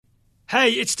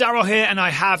Hey, it's Daryl here, and I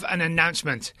have an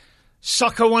announcement.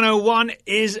 Soccer 101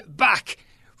 is back.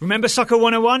 Remember Soccer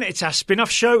 101? It's our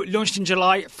spin-off show launched in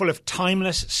July, full of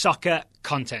timeless soccer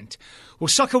content. Well,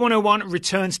 Soccer 101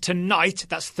 returns tonight,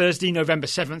 that's Thursday, November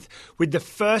 7th, with the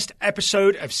first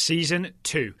episode of Season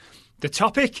 2. The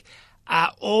topic?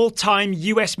 Our all-time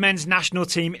US men's national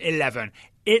team 11.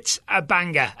 It's a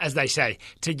banger, as they say,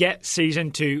 to get Season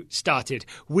 2 started.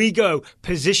 We go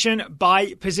position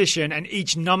by position and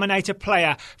each nominate a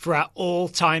player for our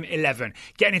all-time 11,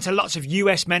 getting into lots of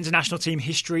US men's national team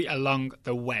history along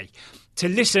the way. To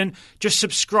listen, just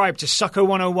subscribe to Soccer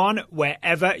 101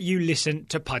 wherever you listen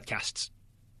to podcasts.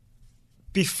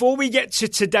 Before we get to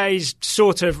today's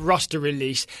sort of roster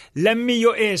release, lend me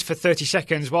your ears for 30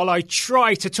 seconds while I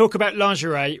try to talk about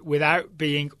lingerie without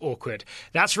being awkward.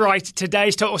 That's right,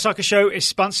 today's Total Soccer Show is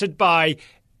sponsored by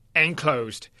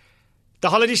Enclosed. The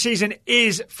holiday season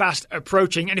is fast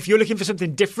approaching, and if you're looking for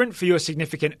something different for your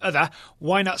significant other,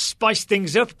 why not spice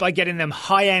things up by getting them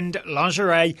high-end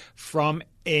lingerie from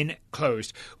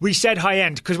Enclosed. We said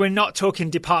high-end because we're not talking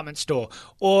department store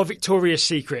or Victoria's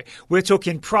Secret. We're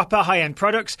talking proper high-end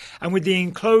products, and with the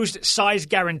Enclosed size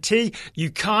guarantee,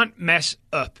 you can't mess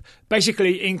up.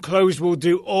 Basically, Enclosed will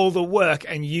do all the work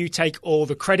and you take all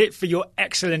the credit for your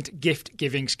excellent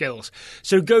gift-giving skills.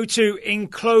 So go to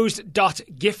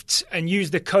enclosed.gifts and use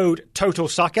the code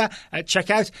TOTALSOCCER at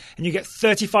checkout and you get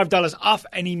 $35 off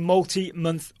any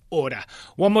multi-month order.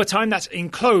 One more time, that's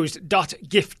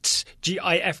enclosed.gifts,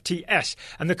 GIFTS,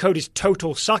 and the code is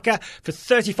TOTALSOCCER for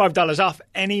 $35 off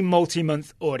any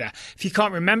multi-month order. If you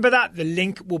can't remember that, the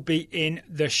link will be in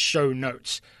the show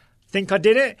notes. Think I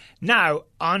did it? Now,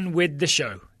 on with the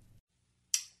show.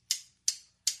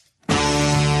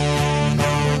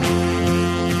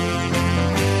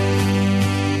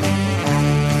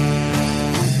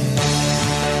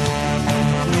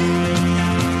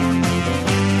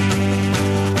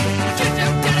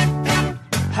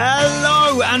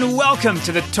 Hello and welcome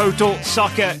to the Total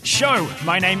Soccer Show.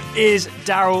 My name is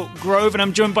Daryl Grove and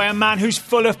I'm joined by a man who's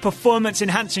full of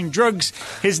performance-enhancing drugs.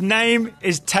 His name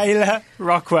is Taylor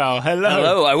Rockwell. Hello.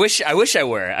 Hello. I wish I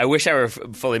were. I wish I were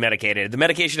fully medicated. The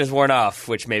medication is worn off,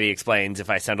 which maybe explains if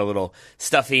I sound a little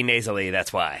stuffy nasally,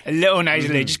 that's why. A little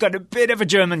nasally. Just got a bit of a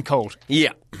German cold.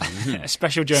 Yeah. A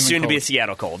special German cold. Soon to be a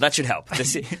Seattle cold. That should help.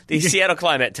 The Seattle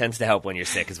climate tends to help when you're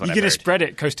sick, is what I've heard. You're going to spread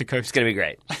it coast to coast. It's going to be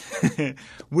great.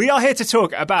 We are here to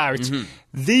talk about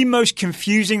the most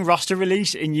confusing roster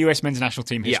release in US men's national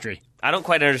team history. Yeah. I don't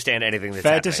quite understand anything that's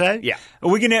Fair happening. to say? Yeah.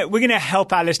 We're gonna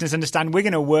help our listeners understand. We're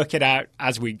going to work it out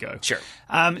as we go. Sure.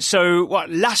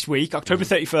 Last week, October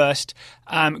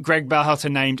 31st, Greg Berhalter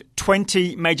named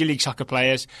 20 Major League Soccer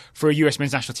players for a US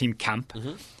men's national team camp.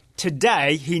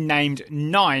 Today, he named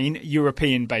 9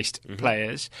 European-based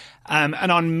players. And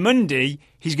on Monday,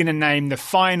 he's going to name the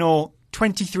final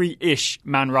 23-ish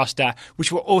man roster,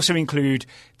 which will also include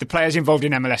the players involved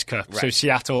in MLS Cup, right. So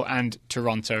Seattle and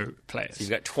Toronto players. So you've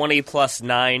got 20 plus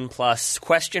 9 plus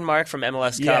question mark from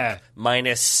MLS Cup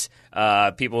minus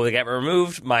people that get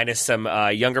removed, minus some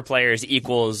younger players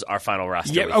equals our final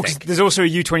roster. Yeah, there's also a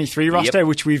U23 roster,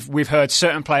 which we've heard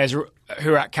certain players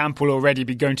who are at camp will already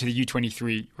be going to the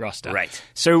U23 roster. Right.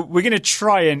 So we're going to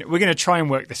try and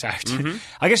work this out.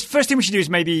 I guess first thing we should do is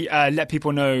maybe let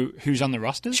people know who's on the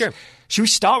rosters. Sure. Should we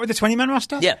start with the 20-man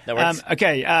roster? Yeah, that works.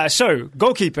 So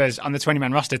goalkeepers on the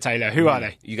 20-man roster, Taylor, who are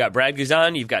they? You got Brad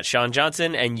Guzan, you've got Sean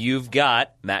Johnson, and you've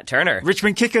got Matt Turner.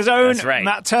 Richmond Kicker's own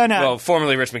Matt Turner. Well,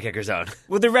 formerly Richmond Kicker's own.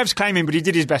 Well, the Revs claim him, but he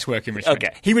did his best work in Richmond.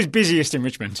 Okay. He was busiest in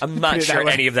Richmond. I'm not sure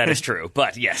any of that is true,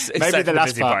 but yes. Maybe the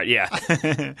last busy part. Yeah.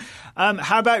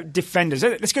 How about defenders?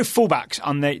 Let's go fullbacks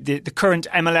on the current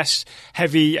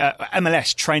MLS-heavy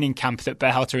MLS training camp that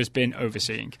Berhalter has been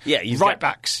overseeing. Yeah.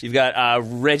 Backs. You've got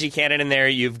Reggie Cannon in there.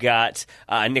 You've got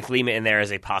Nick Lima in there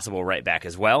as a possible right back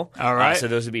as well. All right. So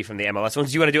those would be from the MLS ones.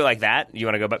 Do you want to do it like that? You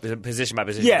want to go position by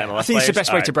position? Yeah, with MLS I think it's the players?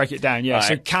 best way to break it down. Yeah. All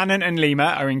So right. Cannon and Lima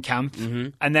are in camp.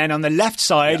 And then on the left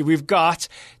side, we've got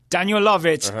Daniel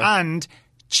Lovitz and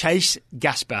Chase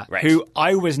Gasper, who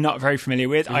I was not very familiar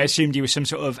with. I assumed he was some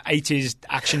sort of 80s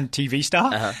action TV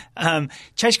star.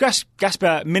 Chase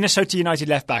Gasper, Minnesota United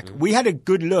left back. We had a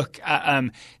good look at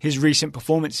his recent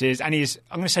performances and his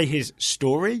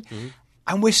story,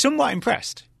 and we're somewhat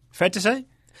impressed. Fair to say?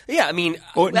 Yeah, I mean...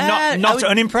 Or not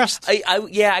unimpressed?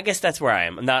 Yeah, I guess that's where I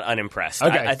am. I'm not unimpressed.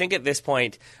 Okay. I think at this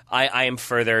point, I am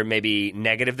further maybe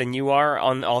negative than you are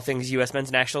on all things U.S.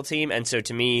 men's national team. And so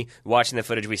to me, watching the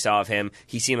footage we saw of him,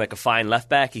 he seemed like a fine left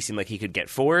back. He seemed like he could get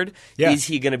forward. Yeah. Is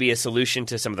he going to be a solution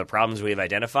to some of the problems we have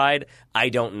identified? I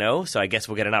don't know. So I guess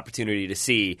we'll get an opportunity to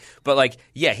see. But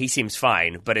he seems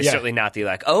fine. But it's certainly not the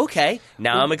okay,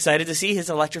 now I'm excited to see his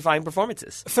electrifying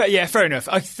performances. Fair enough.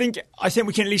 I think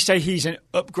we can at least say he's an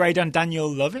upgrade on Daniel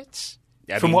Lovitz.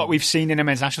 From what we've seen in a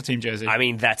men's national team jersey. I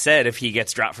mean, that said, if he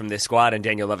gets dropped from this squad and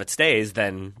Daniel Lovitz stays,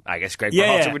 then I guess Greg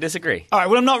Berhalter would disagree. All right,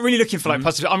 well, I'm not really looking for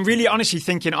positive. I'm really honestly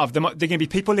thinking of there are going to be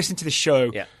people listening to this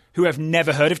show who have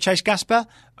never heard of Chase Gasper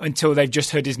until they've just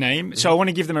heard his name. So I want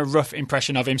to give them a rough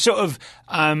impression of him. Sort of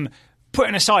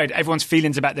putting aside everyone's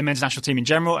feelings about the men's national team in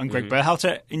general and Greg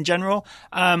Berhalter in general.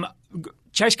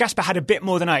 Chase Gasper had a bit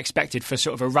more than I expected for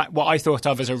sort of what I thought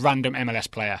of as a random MLS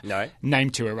player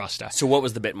named to a roster. So what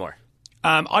was the bit more?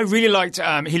 I really liked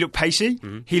he looked pacey.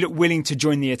 He looked willing to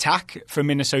join the attack for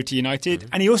Minnesota United.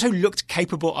 And he also looked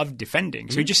capable of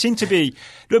defending. So he just seemed to be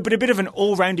a bit of an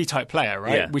all-roundy type player,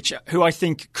 right? Yeah. Who I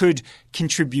think could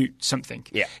contribute something.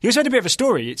 Yeah. He also had a bit of a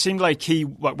story. It seemed like he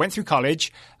went through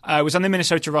college, was on the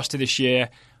Minnesota roster this year,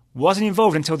 wasn't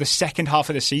involved until the second half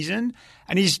of the season.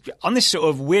 And he's on this sort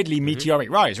of weirdly meteoric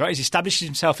rise, right? He's established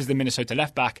himself as the Minnesota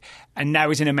left back, and now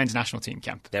he's in a men's national team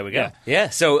camp. There we go. Yeah.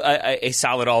 So a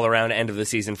solid all-around end of the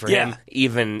season for him,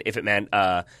 even if it meant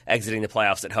exiting the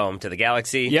playoffs at home to the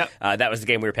Galaxy. Yeah. That was the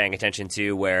game we were paying attention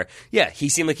to where, he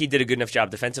seemed like he did a good enough job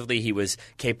defensively. He was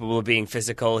capable of being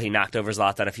physical. He knocked over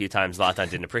Zlatan a few times. Zlatan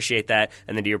didn't appreciate that.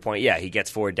 And then to your point, he gets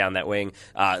forward down that wing.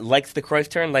 Liked the Cruyff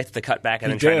turn, liked the cutback,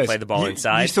 and then trying to play the ball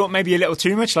inside. You thought maybe a little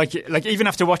too much? Like even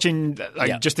after watching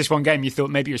just this one game, you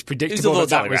thought maybe it was predictable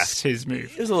that was his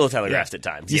move. It was a little telegraphed at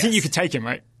times. You think you could take him,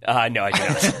 right? No, I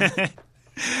do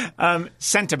not.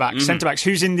 Centre-backs.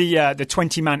 Who's in the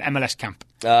 20-man MLS camp?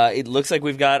 It looks like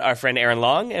we've got our friend Aaron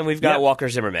Long and we've got Walker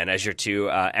Zimmerman as your two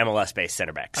MLS-based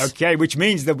center backs. Okay, which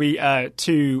means there'll be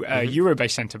two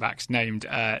Euro-based centre backs named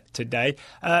today.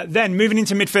 Then moving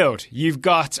into midfield, you've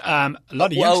got a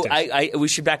lot of youngsters. We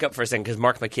should back up for a second because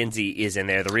Mark McKenzie is in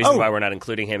there. The reason why we're not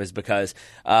including him is because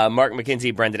Mark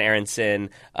McKenzie, Brendan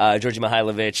Aronson, Georgi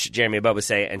Mihailovic, Jeremy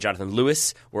Ebobisse, and Jonathan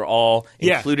Lewis were all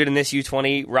included in this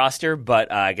U20 roster,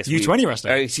 but I guess U20 roster?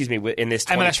 In this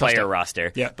 20-player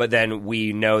roster. Yeah. But then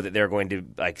we know that they're going to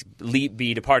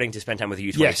be departing to spend time with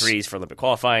the U23s for Olympic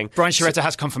qualifying. Brian Sciaretta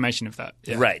has confirmation of that.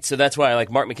 Yeah. Right. So that's why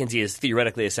Mark McKenzie is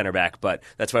theoretically a center back, but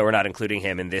that's why we're not including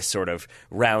him in this sort of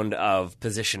round of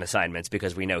position assignments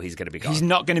because we know he's going to be gone. He's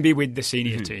not going to be with the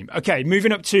senior team. Okay,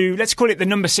 moving up to, let's call it the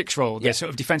number 6 role, the sort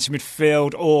of defensive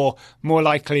midfield or more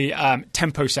likely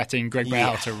tempo-setting Greg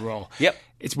Berhalter role. Yep.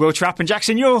 It's Will Trapp and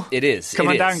Jackson Yueill. It is. Come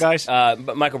on down, guys.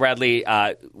 But Michael Bradley,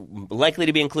 likely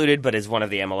to be included, but is one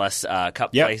of the MLS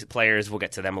Cup players. We'll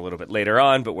get to them a little bit later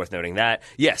on, but worth noting that.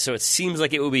 Yeah, so it seems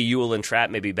like it will be Yueill and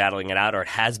Trapp maybe battling it out, or it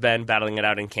has been battling it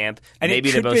out in camp. And maybe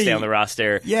they both stay on the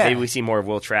roster. Yeah. Maybe we see more of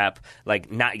Will Trapp,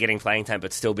 not getting playing time,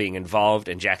 but still being involved,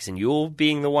 and Jackson Yueill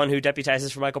being the one who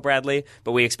deputizes for Michael Bradley.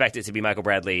 But we expect it to be Michael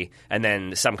Bradley and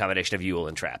then some combination of Yueill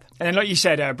and Trapp. And then, like you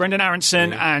said, Brendan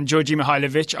Aronson and Georgi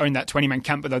Mihailovic are in that 20-man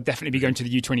camp, but they'll definitely be going to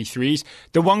the U23s.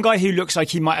 The one guy who looks like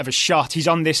he might have a shot, he's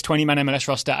on this 20-man MLS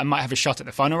roster and might have a shot at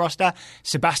the final roster,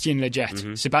 Sebastian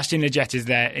Lletget. Sebastian Lletget is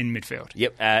there in midfield.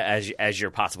 Yep, as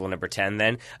your possible number 10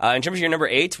 then. In terms of your number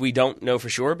 8, we don't know for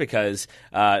sure because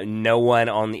no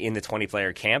one in the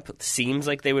 20-player camp seems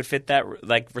like they would fit that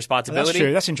responsibility. That's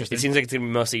true, that's interesting. It seems like it's going to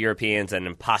be mostly Europeans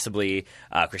and possibly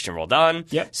Christian Roldan.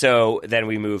 Yep. So then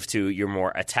we move to your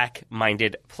more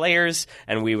attack-minded players,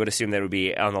 and we would assume that it would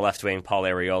be on the left wing, Paul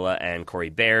Arriola and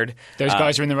Corey Baird. Those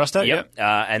guys are in the roster? Yep.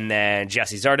 And then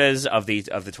Gyasi Zardes of the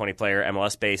 20-player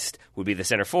MLS-based would be the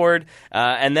center forward.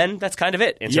 And then that's kind of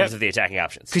it in terms of the attacking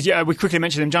options. Because we quickly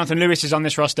mentioned them. Jonathan Lewis is on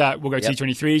this roster. We'll go to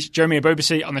U23s. Jeremy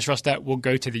Ebobisse on this roster. We'll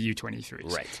go to the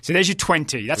U23s. Right. So there's your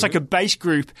 20. That's like a base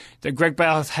group that Greg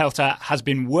Berhalter has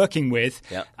been working with.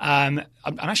 Yep. I'm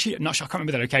actually not sure. I can't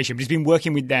remember the location, but he's been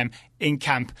working with them in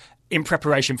camp in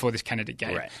preparation for this Canada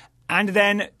game. Right. And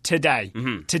then today.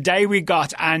 Today we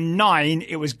got 9.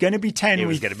 It was going to be 10. It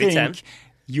was going to be 10.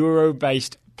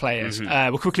 Euro-based players.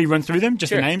 We'll quickly run through them,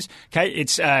 just the names. Okay,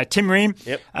 it's Tim Ream,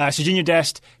 Serginho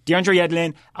Dest, DeAndre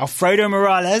Yedlin, Alfredo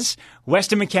Morales,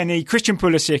 Weston McKennie, Christian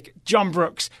Pulisic, John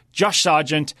Brooks, Josh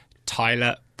Sargent,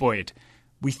 Tyler Boyd.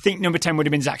 We think number 10 would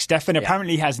have been Zach Steffen.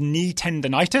 Apparently he has knee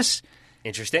tendonitis.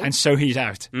 Interesting. And so he's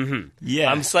out. Mm-hmm.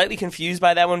 Yeah. I'm slightly confused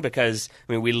by that one because,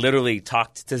 we literally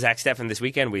talked to Zach Steffen this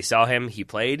weekend. We saw him. He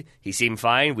played. He seemed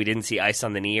fine. We didn't see ice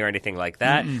on the knee or anything like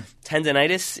that.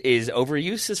 Tendonitis is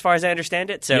overuse as far as I understand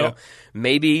it. So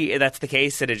maybe that's the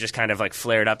case, that it just kind of like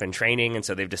flared up in training, and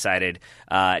so they've decided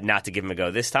not to give him a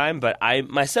go this time. But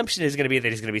my assumption is going to be that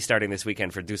he's going to be starting this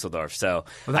weekend for Dusseldorf. So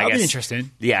that'll be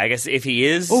interesting. Yeah, I guess if he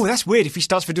is... Oh, that's weird. If he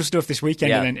starts for Dusseldorf this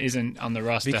weekend and then isn't on the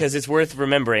roster. Because it's worth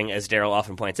remembering, as Daryl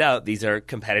often points out, these are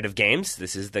competitive games.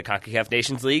 This is the CONCACAF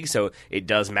Nations League, so it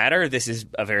does matter. This is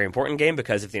a very important game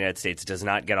because if the United States does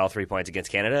not get all 3 points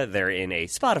against Canada, they're in a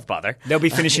spot of bother. They'll be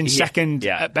finishing second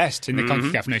at best in the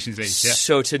CONCACAF Nations League. Yeah.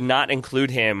 So to not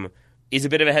include him is a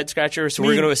bit of a head scratcher. So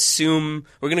we're going to assume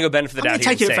we're going to go benefit the doubt.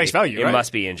 Take it at face value. It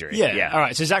must be injury. Yeah. All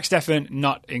right. So Zach Steffen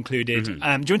not included. Do you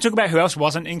want to talk about who else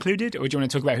wasn't included, or do you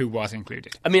want to talk about who was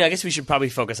included? I guess we should probably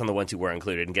focus on the ones who were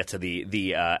included and get to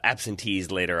the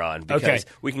absentees later on, because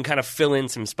we can kind of fill in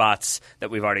some spots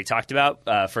that we've already talked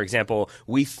about. For example,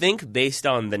 we think based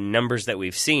on the numbers that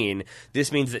we've seen,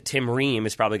 this means that Tim Ream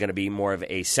is probably going to be more of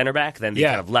a center back than the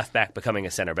kind of left back becoming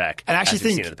a center back. And I actually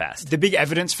think seen in the past. The big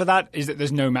evidence for that is that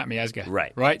there's no Matt Miazga.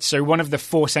 Right. So one of the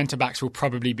 4 centre backs will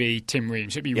probably be Tim Ream.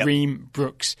 So it'd be Ream,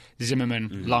 Brooks,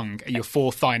 Zimmerman, Long, your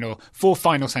four final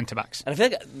centre backs. And I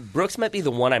feel like Brooks might be the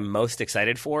one I'm most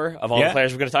excited for of all the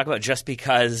players we're going to talk about, just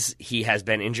because he has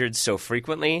been injured so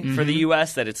frequently for the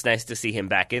U.S. that it's nice to see him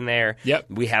back in there.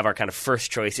 We have our kind of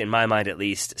first choice, in my mind at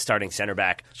least, starting centre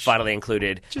back, finally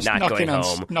included, just not going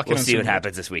home. We'll see what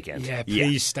happens this weekend. Yeah,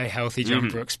 please stay healthy, John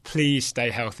Brooks. Please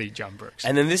stay healthy, John Brooks.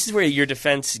 And then this is where your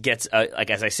defense gets,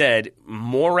 as I said,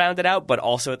 more rounded out, but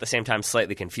also at the same time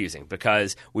slightly confusing,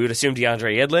 because we would assume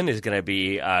DeAndre Yedlin is going to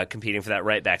be competing for that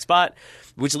right back spot,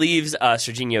 which leaves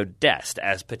Serginho Dest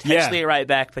as potentially a right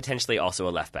back, potentially also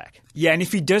a left back. Yeah, and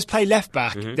if he does play left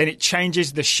back, then it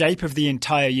changes the shape of the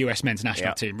entire US men's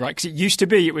national team, right? Because it used to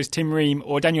be it was Tim Ream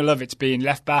or Daniel Lovitz being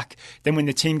left back. Then when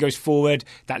the team goes forward,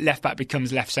 that left back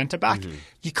becomes left centre back.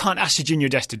 You can't ask Serginho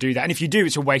Dest to do that. And if you do,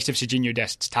 it's a waste of Serginho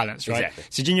Dest's talents, right?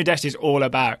 Exactly. Serginho Dest is all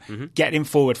about getting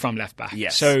forward from left back.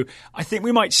 So I think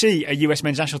we might see a US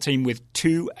men's national team with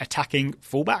 2 attacking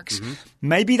fullbacks.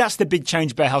 Maybe that's the big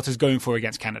change Berhalter's going for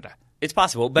against Canada. It's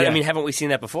possible, but haven't we seen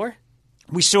that before?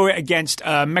 We saw it against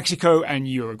Mexico and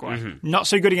Uruguay. Not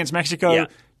so good against Mexico.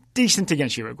 Decent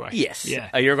against Uruguay. Yes.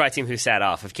 A Uruguay team who sat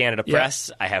off. If Canada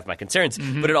press, I have my concerns.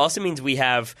 But it also means we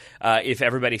have, if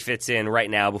everybody fits in right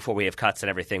now before we have cuts and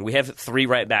everything, we have 3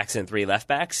 right backs and 3 left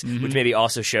backs, which maybe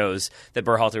also shows that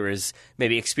Berhalter is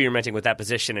maybe experimenting with that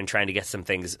position and trying to get some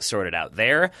things sorted out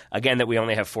there. Again, that we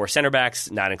only have 4 center backs,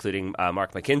 not including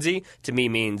Mark McKenzie, to me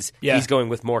means he's going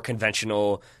with more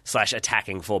conventional /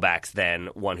 attacking fullbacks than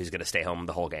one who's going to stay home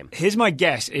the whole game. Here's my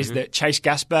guess is that Chase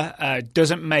Gasper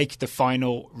doesn't make the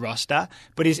final roster,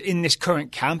 but is in this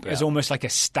current camp as almost like a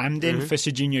stand-in for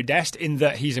Serginho Dest, in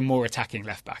that he's a more attacking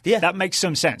left back. That makes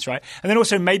some sense, right? And then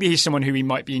also maybe he's someone who we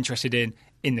might be interested in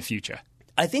the future.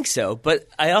 I think so, but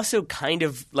I also kind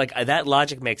of like that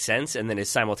logic makes sense and then is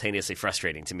simultaneously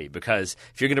frustrating to me, because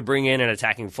if you're going to bring in an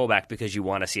attacking fullback because you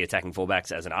want to see attacking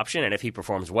fullbacks as an option, and if he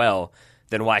performs well,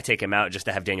 then why take him out just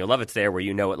to have Daniel Lovitz there, where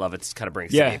you know what Lovitz kind of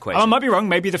brings to the equation? I might be wrong.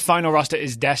 Maybe the final roster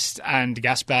is Dest and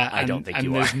Gasper. I don't think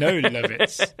you are. And there's no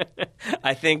Lovitz.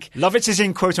 I think Lovitz is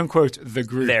in quote-unquote the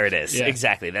group. There it is.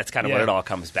 Exactly. That's kind of what it all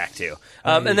comes back to.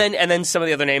 And then some of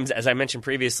the other names, as I mentioned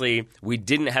previously, we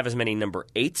didn't have as many number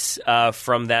 8s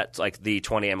from that, like the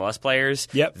 20 MLS players.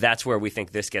 That's where we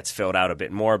think this gets filled out a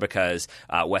bit more, because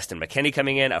Weston McKennie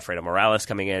coming in, Alfredo Morales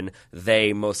coming in,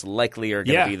 they most likely are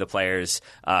going to be the players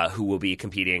who will be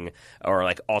competing or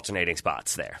like alternating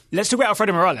spots there. Let's talk about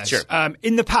Alfredo Morales. Sure.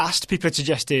 In the past, people had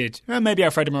suggested maybe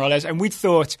Alfredo Morales, and we'd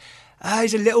thought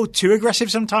he's a little too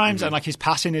aggressive sometimes, and like his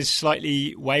passing is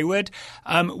slightly wayward.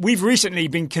 We've recently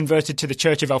been converted to the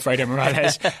Church of Alfredo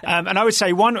Morales, and I would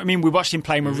say, 1, we watched him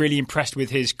play and we're really impressed with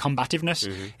his combativeness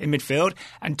in midfield,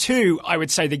 and 2, I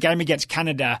would say the game against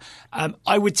Canada,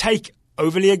 I would take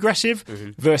overly aggressive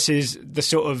versus the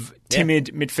sort of timid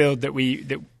midfield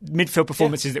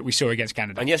performances that we saw against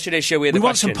Canada. On yesterday's show, we had the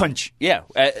question. We want some punch. Yeah,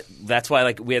 that's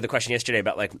why we had the question yesterday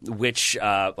about which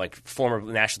former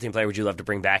national team player would you love to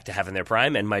bring back to have in their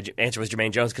prime, and my answer was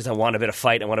Jermaine Jones, because I want a bit of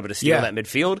fight, I want a bit of steel in that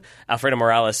midfield. Alfredo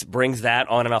Morales brings that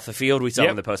on and off the field. We saw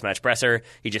him in the post-match presser.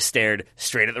 He just stared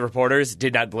straight at the reporters,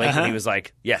 did not blink, and he was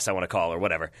like, "Yes, I want to call," or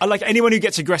whatever. I like anyone who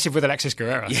gets aggressive with Alexis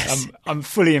Guerrero. Yes. I'm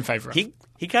fully in favour of.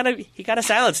 He kind of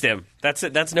silenced him.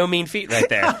 That's no mean feat right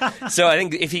there. So I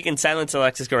think if he can silence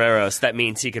Alexis Guerreros, that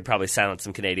means he could probably silence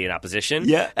some Canadian opposition.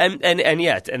 Yeah. And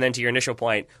then to your initial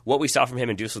point, what we saw from him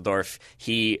in Dusseldorf,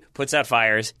 he puts out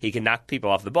fires, he can knock people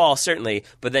off the ball, certainly,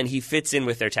 but then he fits in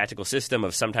with their tactical system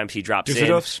of sometimes he drops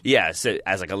in. Yeah, so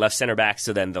as like a left center back,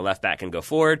 so then the left back can go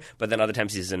forward, but then other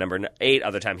times he's a number 8,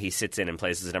 other time he sits in and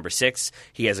plays as a number 6.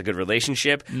 He has a good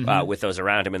relationship with those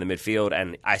around him in the midfield,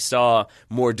 and I saw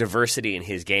more diversity in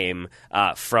his game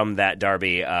from that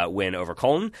derby win over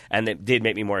Cologne, and it did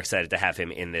make me more excited to have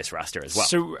him in this roster as well.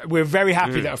 So we're very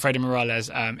happy that Alfredo Morales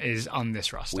is on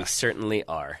this roster. We certainly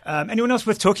are. Anyone else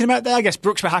worth talking about there? I guess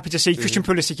Brooks, we're happy to see. Christian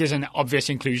Pulisic is an obvious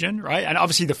inclusion, right? And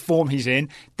obviously the form he's in,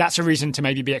 that's a reason to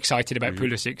maybe be excited about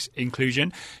Pulisic's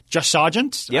inclusion. Josh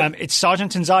Sargent. It's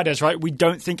Sargent and Zardes, right? We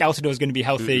don't think Altidore is going to be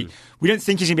healthy. We don't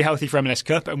think he's going to be healthy for MLS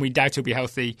Cup, and we doubt he'll be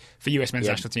healthy for US men's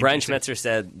national team. Brian Schmetzer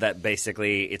said that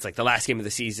basically it's like the last game of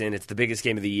the season, it's the biggest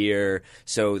game of the year,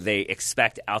 so they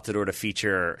expect Altidore to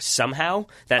feature somehow.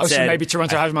 That said, so maybe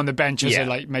Toronto have him on the bench as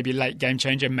a maybe late game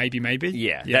changer, maybe.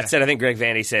 Yeah. That said, I think Greg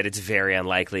Vandy said it's very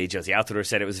unlikely. Josie Altidore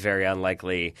said it was very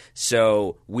unlikely.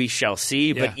 So we shall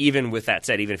see. But even with that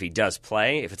said, even if he does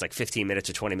play, if it's like 15 minutes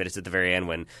or 20 minutes at the very end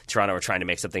when Toronto are trying to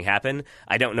make something happen,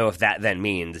 I don't know if that then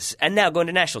means, and now going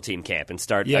to national team camp and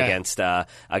start against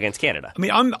Canada. I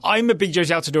mean, I'm a big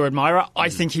Josie Altidore admirer. I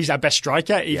think he's our best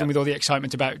striker, even with all the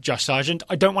excitement about Josh Sargent.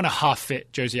 I don't want to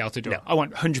half-fit Josie Altidore. No. I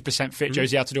want 100% fit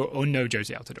Josie Altidore or no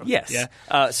Josie Altidore. Yes.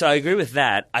 Yeah? So I agree with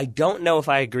that. I don't know if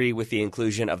I agree with the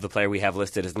inclusion of the player we have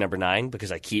listed as number 9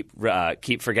 because I keep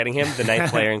forgetting him. The 9th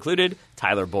player included,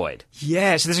 Tyler Boyd.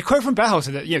 Yeah, so there's a quote from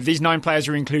Berhalter that these 9 players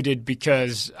are included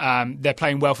because they're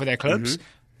playing well for their clubs.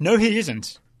 No, he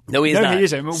isn't. No, he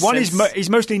isn't. One, he's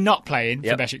mostly not playing for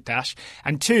Besiktas.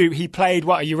 And 2, he played,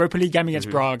 a Europa League game against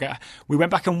Braga. We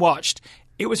went back and watched.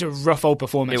 It was a rough old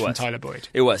performance from Tyler Boyd.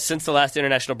 It was. Since the last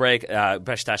international break,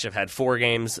 Besiktas have had 4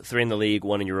 games, 3 in the league,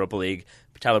 1 in Europa League.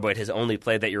 Tyler Boyd has only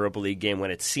played that Europa League game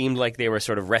when it seemed like they were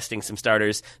sort of resting some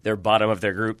starters. They're bottom of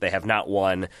their group. They have not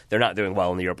won. They're not doing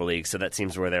well in the Europa League, so that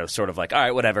seems where they're sort of like, all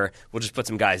right, whatever. We'll just put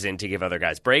some guys in to give other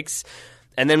guys breaks.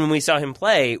 And then when we saw him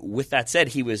play, with that said,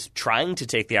 he was trying to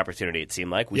take the opportunity, it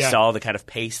seemed like. We saw the kind of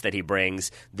pace that he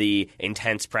brings, the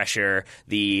intense pressure,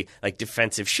 the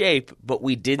defensive shape, but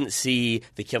we didn't see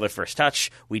the killer first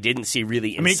touch. We didn't see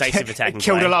really incisive attacking play. It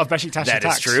killed play. a lot of Besiktas attacks. That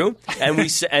is true.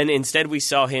 And instead we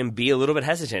saw him be a little bit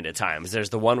hesitant at times.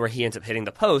 There's the one where he ends up hitting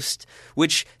the post,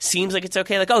 which seems like it's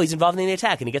okay. Like, he's involved in the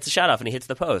attack, and he gets a shot off, and he hits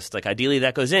the post. Like, ideally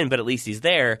that goes in, but at least he's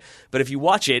there. But if you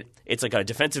watch it, it's like a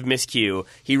defensive miscue.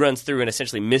 He runs through and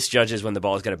essentially misjudges when the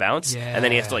ball is going to bounce, and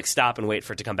then he has to stop and wait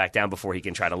for it to come back down before he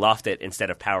can try to loft it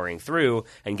instead of powering through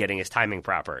and getting his timing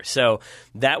proper. So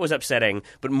that was upsetting,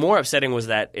 but more upsetting was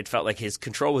that it felt like his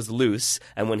control was loose,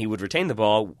 and when he would retain the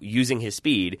ball using his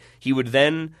speed, he would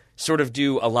then sort of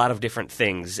do a lot of different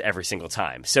things every single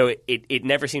time. So it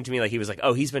never seemed to me like he was like,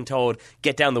 he's been told,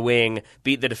 get down the wing,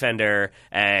 beat the defender,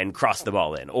 and cross the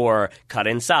ball in, or cut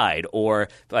inside, or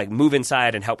move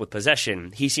inside and help with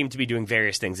possession. He seemed to be doing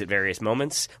various things at various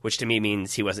moments, which to me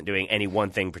means he wasn't doing any one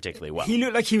thing particularly well. He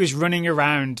looked like he was running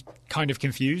around kind of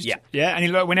confused. Yeah. And he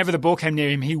looked, whenever the ball came near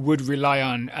him, he would rely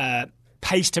on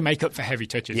pace to make up for heavy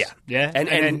touches. Yeah. And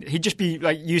then he'd just be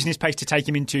using his pace to take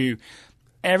him into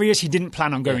areas he didn't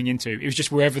plan on going into. It was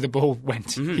just wherever the ball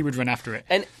went, he would run after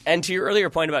it. And to your earlier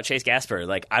point about Chase Gasper,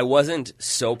 I wasn't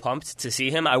so pumped to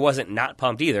see him. I wasn't not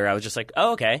pumped either. I was just like,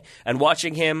 oh, okay. And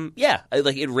watching him,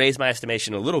 it raised my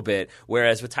estimation a little bit.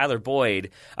 Whereas with Tyler Boyd,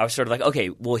 I was sort of like,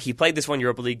 okay, well, he played this one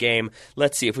Europa League game.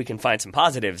 Let's see if we can find some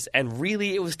positives. And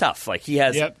really, it was tough. He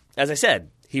has, as I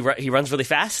said, He runs really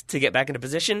fast to get back into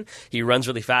position. He runs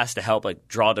really fast to help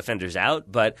draw defenders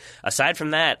out. But aside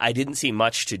from that, I didn't see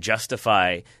much to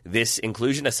justify this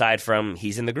inclusion aside from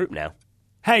he's in the group now.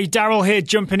 Hey, Daryl here,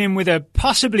 jumping in with a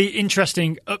possibly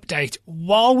interesting update.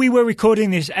 While we were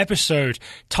recording this episode,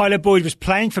 Tyler Boyd was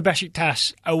playing for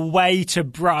Besiktas away to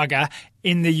Braga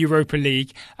in the Europa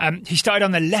League. He started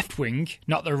on the left wing,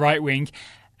 not the right wing,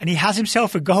 and he has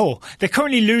himself a goal. They're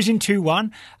currently losing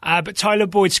 2-1, but Tyler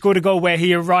Boyd scored a goal where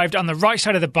he arrived on the right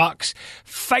side of the box,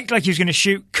 faked like he was going to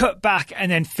shoot, cut back,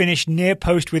 and then finished near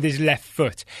post with his left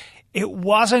foot. It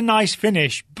was a nice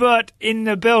finish, but in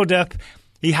the build-up,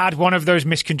 he had one of those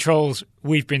miscontrols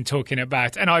we've been talking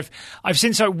about. And I've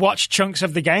since watched chunks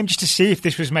of the game just to see if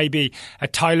this was maybe a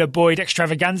Tyler Boyd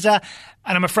extravaganza,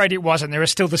 and I'm afraid it wasn't. There are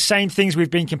still the same things we've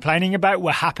been complaining about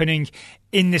were happening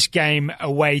in this game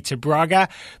away to Braga.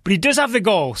 But he does have the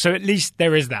goal, so at least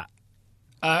there is that.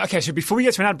 Okay, so before we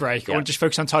get to an ad break, I want to just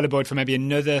focus on Tyler Boyd for maybe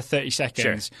another 30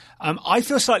 seconds. Sure. I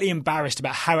feel slightly embarrassed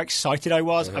about how excited I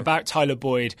was about Tyler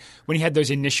Boyd when he had those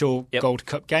initial Gold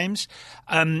Cup games.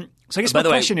 So I guess my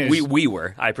question is... we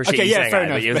were. I appreciate you saying that,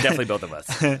 but it was definitely both of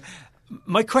us.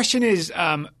 My question is,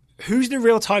 who's the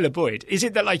real Tyler Boyd? Is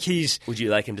it that he's... Would you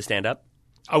like him to stand up?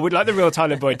 I would like the real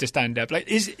Tyler Boyd to stand up.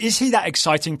 Is he that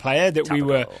exciting player that we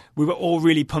were all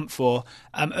really pumped for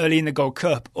early in the Gold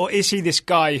Cup, or is he this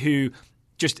guy who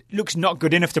just looks not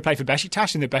good enough to play for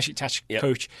Besiktas, and the Besiktas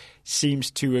coach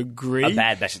seems to agree? A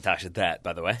bad Besiktas at that,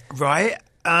 by the way. Right.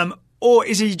 Or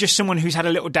is he just someone who's had a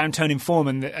little downturn in form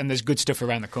and there's good stuff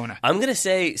around the corner? I'm going to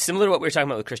say, similar to what we were talking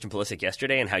about with Christian Pulisic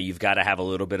yesterday and how you've got to have a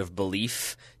little bit of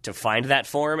belief to find that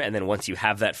form, and then once you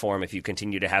have that form, if you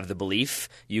continue to have the belief,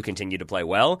 you continue to play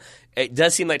well. It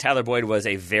does seem like Tyler Boyd was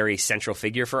a very central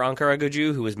figure for Ankara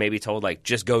Gücü, who was maybe told,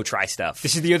 just go try stuff.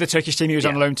 This is the other Turkish team he was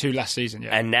on loan to last season.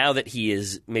 Yeah. And now that he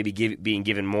is maybe being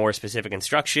given more specific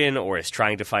instruction or is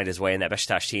trying to find his way in that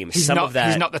Besiktas team, he's not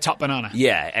the top banana.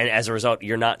 Yeah, and as a result,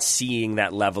 you're not seeing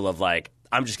that level of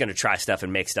I'm just going to try stuff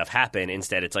and make stuff happen.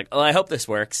 Instead, it's I hope this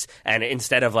works. And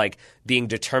instead of being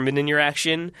determined in your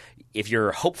action, if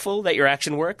you're hopeful that your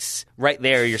action works, right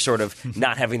there you're sort of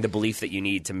not having the belief that you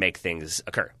need to make things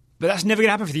occur. But that's never going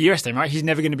to happen for the US team, right? He's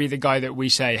never going to be the guy that we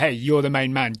say, hey, you're the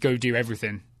main man, go do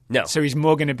everything. No. So he's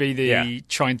more going to be the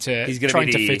trying to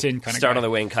fit in kind of start guy. On the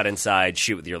wing, cut inside,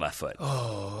 shoot with your left foot.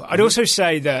 Oh, I'd also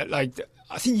say that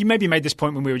I think you maybe made this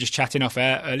point when we were just chatting off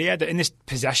air earlier, that in this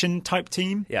possession type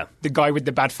team, the guy with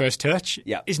the bad first touch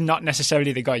is not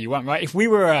necessarily the guy you want, right? If we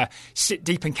were a sit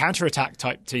deep and counter-attack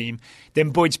type team,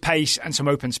 then Boyd's pace and some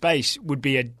open space would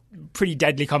be a pretty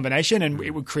deadly combination and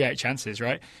it would create chances,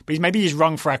 right? But maybe he's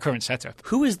wrong for our current setup.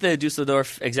 Who is the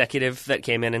Dusseldorf executive that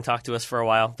came in and talked to us for a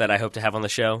while that I hope to have on the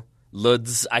show?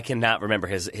 Lutz, I cannot remember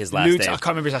his last name. I can't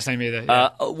remember his last name either. Yeah.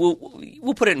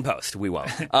 We'll put it in post. We won't.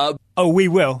 We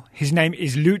will. His name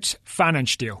is Lutz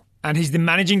Pfannenstiel, and he's the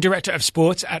managing director of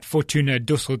sports at Fortuna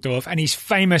Dusseldorf, and he's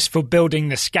famous for building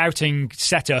the scouting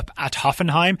setup at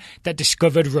Hoffenheim that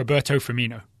discovered Roberto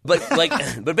Firmino.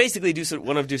 But basically,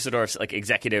 one of Dusseldorf's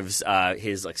executives,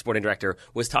 his sporting director,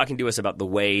 was talking to us about the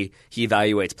way he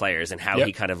evaluates players and how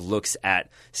he kind of looks at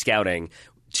scouting.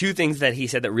 Two things that he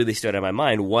said that really stood out in my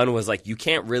mind. One was you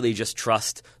can't really just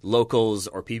trust locals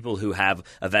or people who have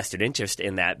a vested interest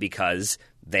in that because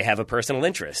they have a personal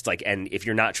interest. And if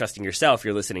you're not trusting yourself,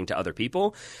 you're listening to other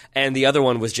people. And the other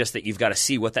one was just that you've got to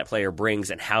see what that player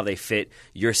brings and how they fit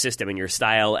your system and your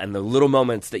style, and the little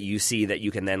moments that you see that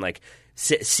you can then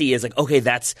see as okay,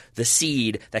 that's the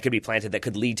seed that could be planted that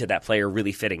could lead to that player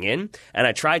really fitting in. And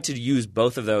I tried to use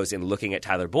both of those in looking at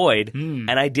Tyler Boyd,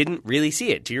 and I didn't really see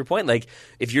it. To your point,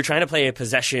 if you're trying to play a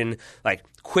possession,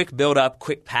 quick build up,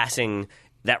 quick passing,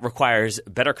 that requires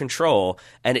better control,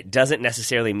 and it doesn't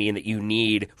necessarily mean that you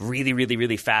need really, really,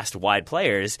 really fast, wide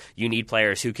players. You need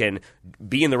players who can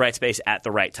be in the right space at the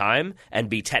right time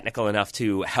and be technical enough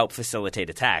to help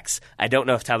facilitate attacks. I don't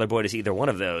know if Tyler Boyd is either one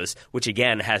of those, which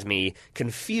again has me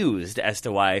confused as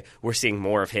to why we're seeing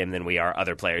more of him than we are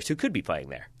other players who could be playing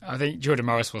there. I think Jordan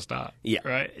Morris will start. Yeah.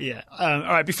 Right? Yeah. All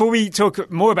right, before we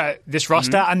talk more about this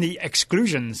roster and the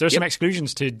exclusions, there are some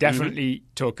exclusions to definitely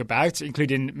talk about,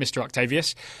 including Mr.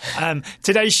 Octavius.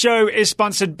 Today's show is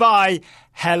sponsored by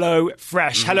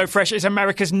HelloFresh. HelloFresh is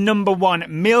America's #1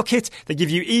 meal kit. They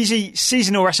give you easy,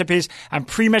 seasonal recipes and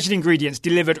pre-measured ingredients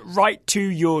delivered right to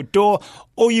your door.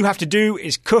 All you have to do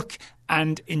is cook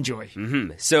and enjoy.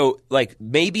 So,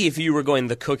 maybe if you were going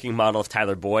the cooking model of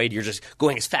Tyler Boyd, you're just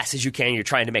going as fast as you can, you're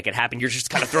trying to make it happen, you're just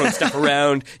kind of throwing stuff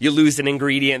around, you lose an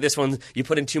ingredient, this one, you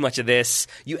put in too much of this,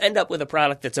 you end up with a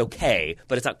product that's okay,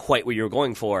 but it's not quite what you were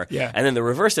going for. Yeah. And then the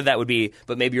reverse of that would be,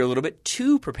 but maybe you're a little bit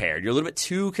too prepared, you're a little bit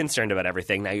too concerned about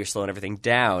everything, now you're slowing everything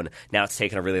down, now it's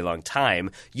taken a really long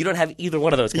time. You don't have either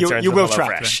one of those concerns with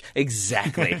HelloFresh.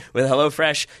 Exactly. With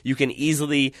HelloFresh, you can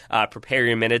easily prepare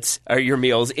your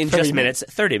meals in just minutes,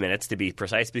 30 minutes to be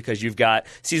precise, because you've got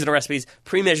seasonal recipes,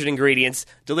 pre-measured ingredients,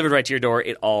 delivered right to your door.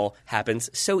 It all happens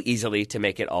so easily to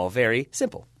make it all very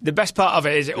simple. The best part of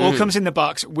it is it all comes in the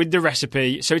box with the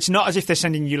recipe, so it's not as if they're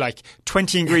sending you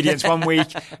 20 ingredients one week,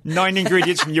 9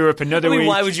 ingredients from Europe another week.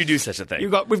 Why would you do such a thing?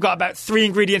 We've got about 3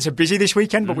 ingredients are busy this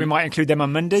weekend, but we might include them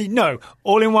on Monday. No,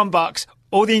 all in one box,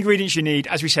 all the ingredients you need,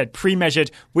 as we said,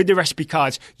 pre-measured with the recipe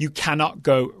cards. You cannot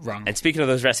go wrong. And speaking of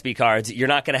those recipe cards, you're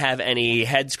not going to have any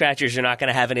head scratchers. You're not going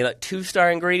to have any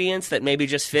 2-star ingredients that maybe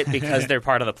just fit because they're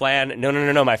part of the plan.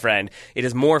 No, my friend. It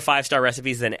is more 5-star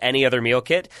recipes than any other meal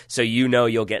kit, so you know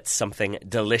you'll get something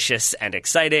delicious and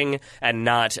exciting and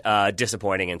not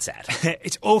disappointing and sad.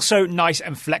 It's also nice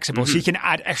and flexible, so you can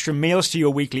add extra meals to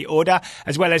your weekly order,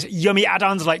 as well as yummy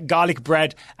add-ons like garlic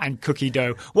bread and cookie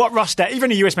dough. What roster,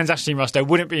 even a US men's national team roster,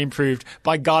 wouldn't be improved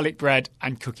by garlic bread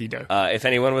and cookie dough? If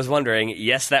anyone was wondering,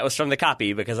 yes, that was from the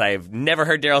copy, because I've never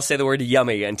heard Daryl say the word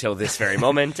yummy until this very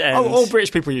moment. And all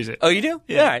British people use it. Oh, you do?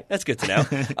 Yeah. All right, that's good to know.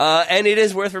 And it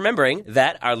is worth remembering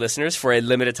that our listeners, for a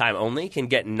limited time only, can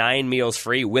get 9 meals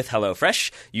free with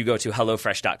HelloFresh. You go to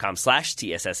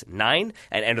HelloFresh.com/TSS9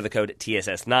 and enter the code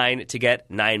TSS9 to get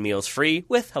 9 meals free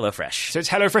with HelloFresh. So it's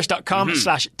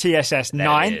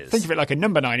HelloFresh.com/TSS9. Think of it like a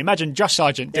number 9. Imagine Josh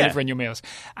Sargent delivering your meals.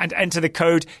 And enter the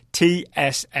code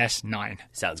TSS9.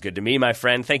 Sounds good to me, my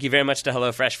friend. Thank you very much to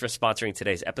HelloFresh for sponsoring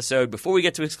today's episode. Before we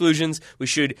get to exclusions, we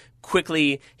should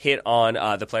quickly hit on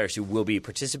the players who will be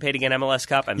participating in MLS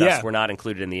Cup, and thus we're not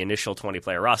included in the initial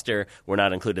 20-player roster. We're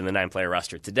not included in the 9-player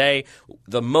roster today.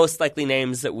 The most likely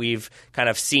names that we've kind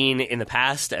of seen in the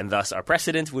past, and thus our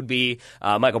precedent, would be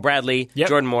Michael Bradley,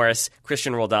 Jordan Morris,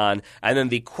 Christian Roldan, and then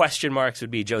the question marks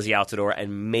would be Jozy Altidore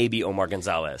and maybe Omar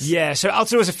Gonzalez. Yeah, so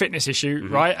Altidore's a fitness issue,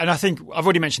 right? And I think I've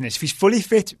already mentioned this. If he's fully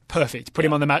fit, perfect. Put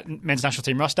him on the men's national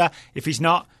team roster. If he's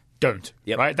not, don't.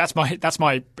 Right? That's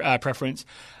my preference.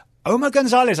 Omar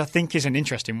Gonzalez, I think, is an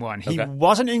interesting one. He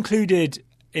wasn't included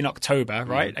in October,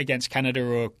 right, against Canada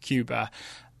or Cuba.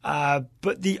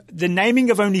 But the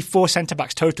naming of only 4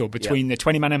 centre-backs total between the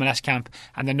 20-man MLS camp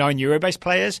and the 9 Euro-based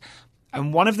players,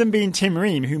 and one of them being Tim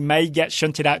Ream, who may get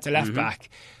shunted out to left-back,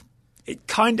 it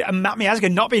kind of, and Matt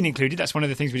Miazga not being included, that's one of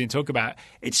the things we didn't talk about,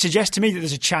 it suggests to me that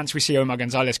there's a chance we see Omar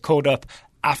Gonzalez called up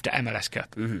after MLS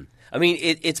Cup. I mean,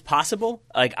 it's possible.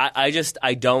 Like, I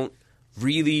don't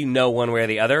really know one way or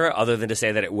the other than to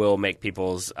say that it will make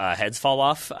people's heads fall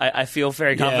off. I feel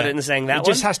very confident in saying that It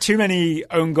just has too many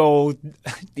own goal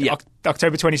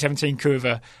October 2017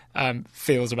 Curva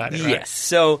feels about it, right? Yes.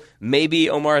 So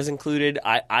maybe Omar is included.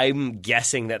 I'm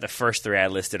guessing that the first 3 I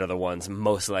listed are the ones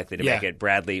most likely to make it: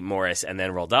 Bradley, Morris, and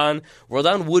then Roldan.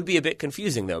 Roldan would be a bit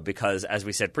confusing, though, because, as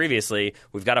we said previously,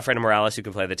 we've got Alfredo Morales who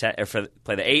can play the 10,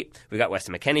 play the 8. We've got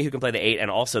Weston McKennie who can play the 8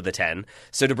 and also the 10.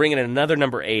 So to bring in another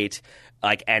number 8,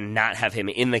 and not have him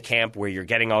in the camp where you're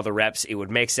getting all the reps, it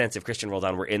would make sense if Christian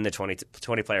Roldan were in the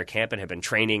 20-player camp and had been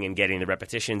training and getting the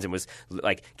repetitions and was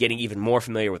getting even more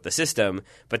familiar with the system.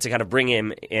 But to kind of bring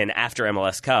him in after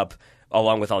MLS Cup,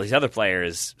 along with all these other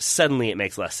players, suddenly it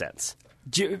makes less sense.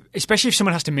 Especially if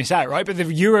someone has to miss out, right? But they're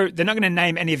not going to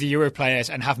name any of the Euro players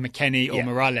and have McKennie or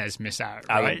Morales miss out,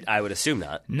 right? I would assume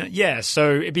not. No,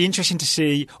 so it'd be interesting to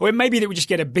see, or it may be that we just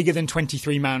get a bigger than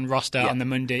 23-man roster on the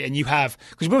Monday, and you have,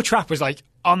 because Will Trapp was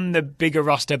on the bigger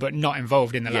roster but not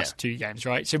involved in the last 2 games,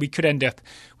 right? So we could end up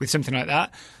with something like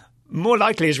that. More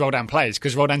likely is Roldan plays,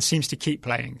 because Roldan seems to keep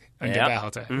playing under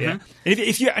Berhalter.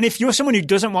 If you're someone who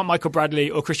doesn't want Michael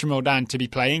Bradley or Christian Roldan to be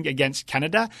playing against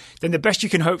Canada, then the best you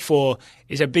can hope for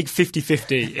is a big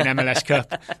 50-50 in MLS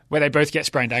Cup where they both get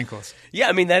sprained ankles. Yeah,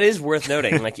 I mean, that is worth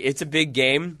noting. It's a big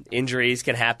game. Injuries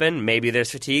can happen. Maybe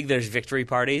there's fatigue. There's victory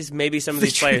parties. Maybe some of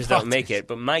these players don't make it.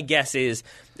 But my guess is,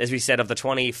 as we said, of the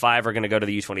 25 are going to go to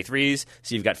the U23s.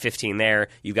 So you've got 15 there.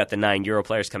 You've got the 9 Euro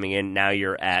players coming in. Now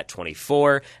you're at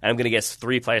 24. And I'm going to guess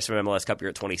 3 players from MLS Cup, you're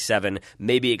at 27.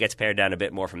 Maybe it gets pared down a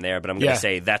bit more from there. But I'm going to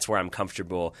say that's where I'm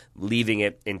comfortable leaving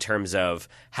it in terms of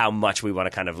how much we want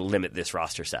to kind of limit this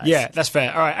roster size. Yeah, that's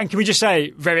fair. All right. And can we just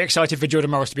say, very excited for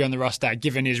Jordan Morris to be on the roster,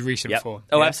 given his recent form.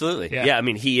 Oh, absolutely. Yeah, I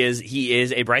mean, he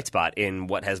is a bright spot in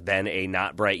what has been a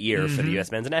not bright year for the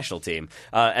U.S. men's national team.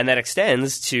 And that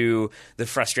extends to the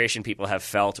frustration people have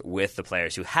felt with the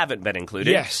players who haven't been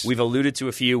included. Yes. We've alluded to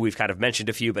a few. We've kind of mentioned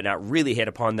a few, but not really hit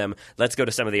upon them. Let's go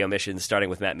to some of the omissions, starting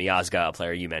with Matt Miazga, a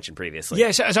player you mentioned previously.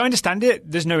 Yeah, so as I understand it,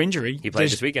 there's no injury. He played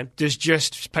this weekend. There's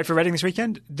just played for Reading this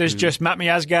weekend. There's just Matt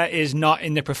Miazga is not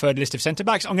in the preferred list of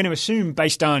centre-backs. I'm going to assume,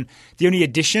 based on the only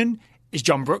addition is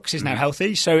John Brooks is now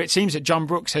healthy. So it seems that John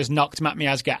Brooks has knocked Matt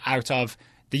Miazga out of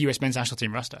the U.S. men's national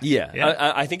team roster.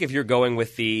 Yeah. I think if you're going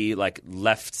with the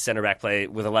left center back play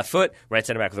with a left foot, right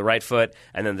center back with a right foot,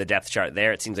 and then the depth chart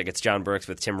there, it seems like it's John Brooks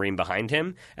with Tim Ream behind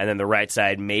him, and then the right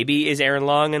side maybe is Aaron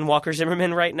Long and Walker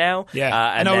Zimmerman right now.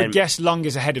 Yeah, and I would guess Long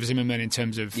is ahead of Zimmerman in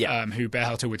terms of who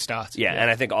Berhalter would start. Yeah, and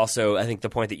I think the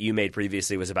point that you made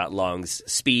previously was about Long's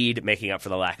speed, making up for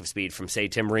the lack of speed from, say,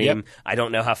 Tim Ream. Yep. I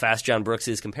don't know how fast John Brooks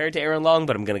is compared to Aaron Long,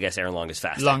 but I'm going to guess Aaron Long is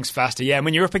faster. Long's faster, yeah. And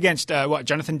when you're up against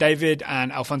Jonathan David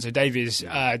and Alphonso Davies,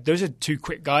 those are two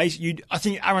quick guys. I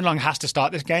think Aaron Long has to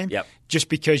start this game just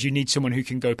because you need someone who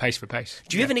can go pace for pace.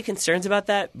 Do you have any concerns about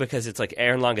that? Because it's like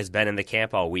Aaron Long has been in the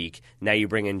camp all week. Now you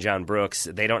bring in John Brooks.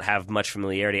 They don't have much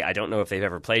familiarity. I don't know if they've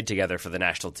ever played together for the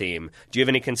national team. Do you have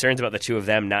any concerns about the two of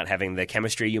them not having the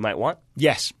chemistry you might want?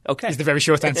 Yes. Okay. Is the very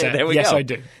short answer. There we yes, go. I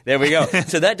do. There we go.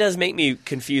 So that does make me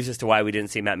confused as to why we didn't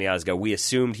see Matt Miazga. We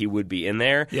assumed he would be in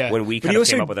there when we kind of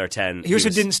came up with our 10. He also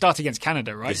didn't start against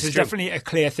Canada, right? So there's true. definitely a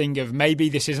clear thing of maybe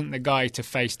this isn't the guy to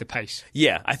face the pace.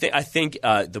 Yeah, I think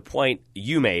the point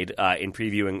you made in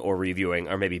previewing or reviewing,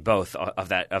 or maybe both of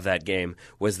that game,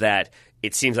 was that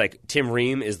it seems like Tim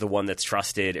Ream is the one that's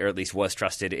trusted, or at least was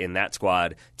trusted in that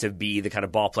squad, to be the kind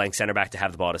of ball-playing center back to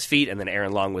have the ball at his feet, and then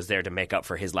Aaron Long was there to make up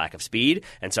for his lack of speed.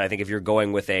 And so I think if you're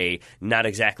going with a not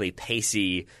exactly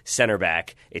pacey center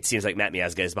back, it seems like Matt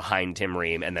Miazga is behind Tim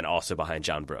Ream and then also behind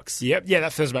John Brooks. Yep, yeah,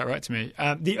 that feels about right to me.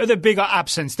 The other big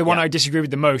absence, the one I disagree with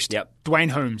the most,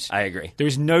 Dwayne Holmes. I agree. There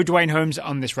is no Dwayne Holmes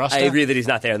on this roster. I agree that he's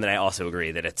not there, and then I also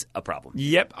agree that it's a problem.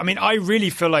 Yep. I mean, I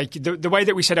really feel like the way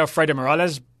that we said Alfredo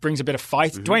Morales brings a bit of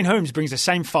fight, Dwayne Holmes brings the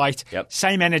same fight,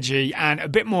 same energy, and a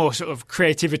bit more sort of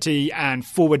creativity and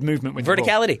forward movement with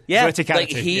verticality. The ball. Yeah,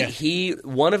 verticality. Like he.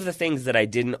 One of the things that I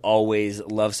didn't always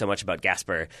love so much about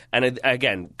Gasper, and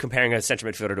again, comparing a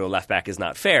central midfielder to a left back is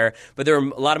not fair, but there were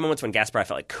a lot of moments when Gasper I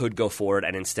felt like could go forward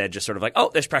and instead just sort of like,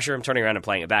 oh, there's pressure, I'm turning around and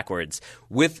playing it backwards.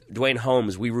 With Dwayne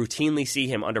Holmes, we routinely see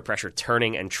him under pressure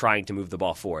turning and trying to move the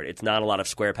ball forward. It's not a lot of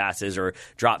square passes or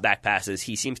drop back passes.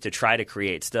 He seems to try to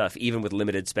create stuff, even with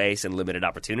limited space and limited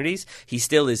opportunities. He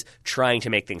still is trying to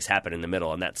make things happen in the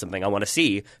middle, and that's something I want to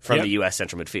see from the U.S.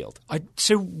 central midfield.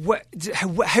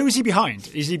 How is he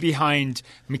behind? Is he behind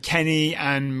McKennie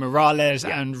and Morales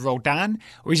and Roldan?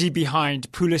 Or is he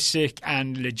behind Pulisic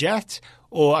and Leggett?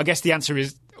 Or I guess the answer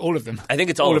is all of them. I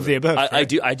think it's all of the above. I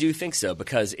do think so,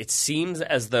 because it seems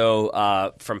as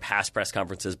though from past press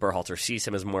conferences, Berhalter sees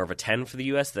him as more of a 10 for the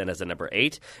U.S. than as a number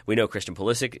 8. We know Christian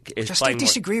Pulisic is playing. I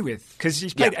disagree with, because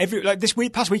he's played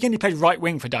past weekend he played right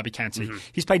wing for Derby County.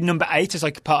 He's played number 8 as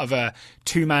like part of a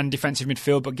 2-man defensive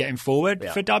midfield, but getting forward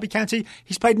for Derby County.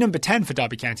 He's played number 10 for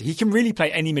Derby County. He can really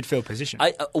play any midfield position.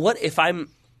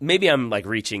 Maybe I'm like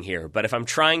reaching here, but if I'm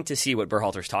trying to see what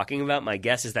Berhalter's talking about, my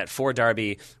guess is that for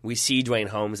Derby, we see Dwayne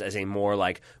Holmes as a more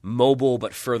like mobile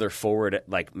but further forward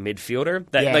like midfielder.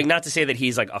 Like not to say that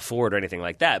he's like a forward or anything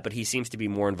like that, but he seems to be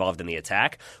more involved in the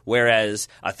attack. Whereas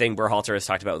a thing Berhalter has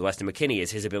talked about with Weston McKennie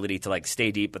is his ability to like stay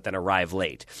deep but then arrive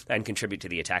late and contribute to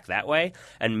the attack that way.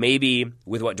 And maybe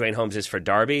with what Dwayne Holmes is for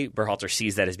Derby, Berhalter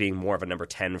sees that as being more of a number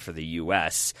 10 for the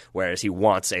U.S., whereas he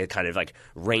wants a kind of like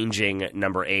ranging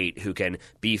number 8 who can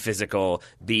be physical,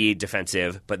 be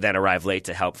defensive, but then arrive late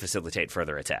to help facilitate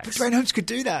further attacks. But Dwayne Holmes could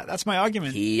do that. That's my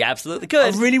argument. He absolutely could.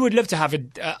 I really would love to have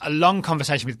a long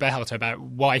conversation with Berhalter about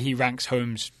why he ranks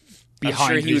Holmes behind.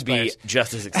 I'm sure he would players. be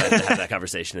just as excited to have that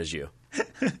conversation as you.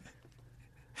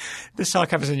 The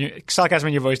sarcasm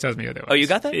in your voice tells me otherwise. Oh, you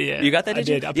got that? Yeah. You got that, I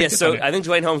did. Yeah, so I think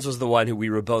Dwayne Holmes was the one who we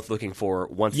were both looking for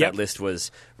once that list was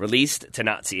released. To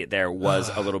not see it there was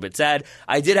a little bit sad.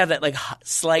 I did have that like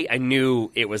slight, I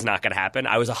knew it was not going to happen.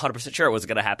 I was 100% sure it was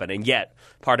going to happen, and yet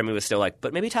part of me was still like,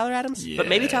 but maybe Tyler Adams? Yeah. But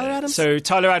maybe Tyler Adams? So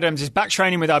Tyler Adams is back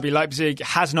training with RB Leipzig,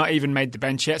 has not even made the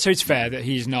bench yet, so it's fair that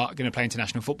he's not going to play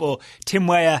international football. Tim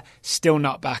Weah still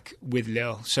not back with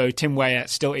Lille, so Tim Weah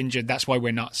still injured. That's why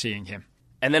we're not seeing him.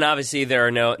 And then obviously there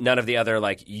are none of the other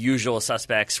like usual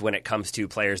suspects when it comes to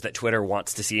players that Twitter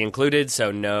wants to see included.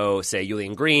 So no, say,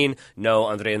 Julian Green, no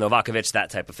Andrei Novakovic, that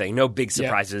type of thing. No big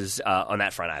surprises on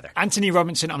that front either. Anthony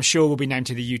Robinson, I'm sure, will be named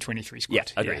to the U23 squad. Yeah,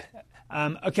 agreed.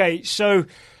 Yeah. Okay, so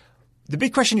the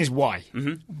big question is why?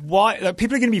 Why?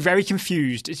 People are going to be very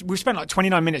confused. We've spent like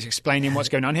 29 minutes explaining what's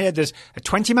going on here. There's a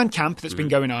 20-man camp that's been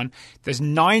going on. There's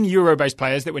 9 Euro-based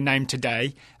players that were named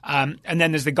today. And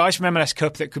then there's the guys from MLS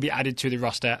Cup that could be added to the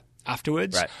roster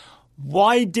afterwards. Right.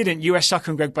 Why didn't US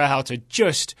Soccer and Greg Berhalter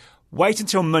just wait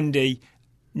until Monday,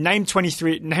 name a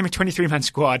 23-man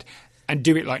squad, and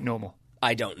do it like normal?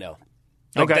 I don't know.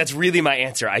 Okay. That's really my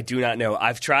answer. I do not know.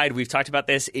 I've tried. We've talked about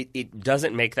this. It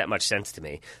doesn't make that much sense to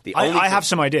me. I have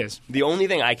some ideas. The only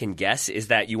thing I can guess is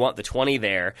that you want the 20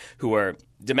 there who are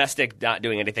domestic, not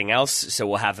doing anything else, so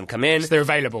we'll have them come in. So they're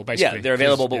available, basically. Yeah, they're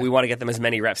available, but we want to get them as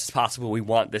many reps as possible. We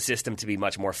want the system to be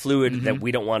much more fluid, that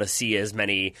we don't want to see as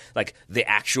many, like, the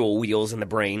actual wheels in the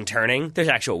brain turning. There's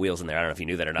actual wheels in there. I don't know if you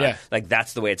knew that or not. Yeah. Like,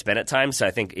 that's the way it's been at times, so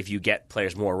I think if you get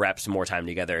players more reps, more time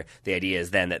together, the idea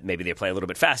is then that maybe they play a little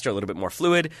bit faster, a little bit more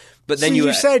fluid, but then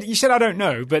you said I don't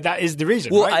know, but that is the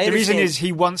reason, well, right? The reason is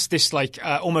he wants this, like,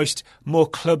 almost more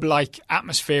club-like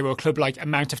atmosphere or club-like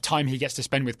amount of time he gets to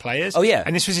spend with players. Oh, yeah.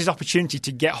 and this was his opportunity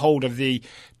to get hold of the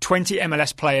 20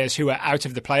 MLS players who are out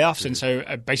of the playoffs and so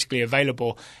are basically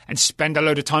available, and spend a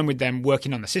load of time with them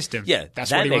working on the system. Yeah,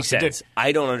 that's that what he makes wants sense. to do.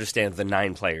 I don't understand the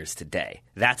 9 players today.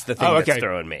 That's the thing that's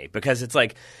throwing me, because it's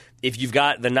like, if you've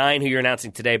got the 9 who you're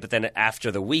announcing today, but then after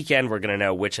the weekend, we're going to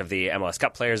know which of the MLS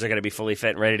Cup players are going to be fully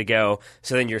fit and ready to go.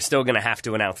 So then you're still going to have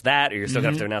to announce that, or you're still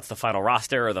going to have to announce the final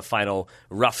roster or the final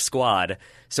rough squad.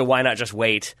 So why not just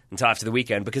wait until after the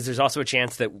weekend? Because there's also a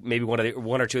chance that maybe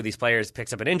one or two of these players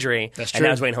picks up an injury. That's true.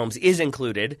 And now Dwayne Holmes is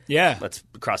included. Yeah. Let's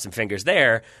cross some fingers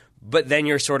there. But then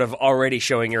you're sort of already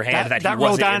showing your hand that he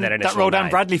wasn't in that initial That Roldan 9.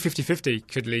 Bradley 50-50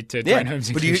 could lead to Dwayne Holmes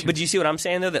inclusion. But do you see what I'm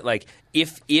saying, though? That, like,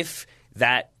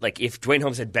 if Dwayne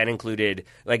Holmes had been included,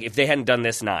 like if they hadn't done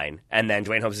this 9 and then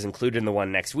Dwayne Holmes is included in the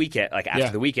one next weekend, like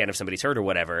after the weekend if somebody's hurt or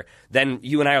whatever, then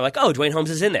you and I are like, oh, Dwayne Holmes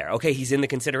is in there. Okay, he's in the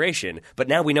consideration. But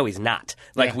now we know he's not.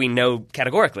 Like we know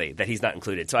categorically that he's not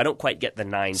included. So I don't quite get the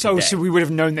 9 So today. we would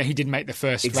have known that he didn't make the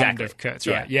first round of cuts,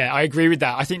 right? Yeah, I agree with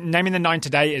that. I think naming the 9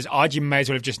 today is odd. You may as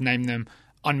well have just named them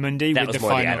on Monday that with was the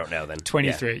more final I don't know then.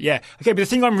 23. Yeah. Okay, but the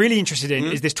thing I'm really interested in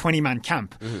is this 20-man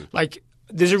camp. Like,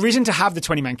 there's a reason to have the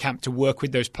 20-man camp to work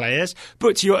with those players.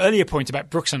 But to your earlier point about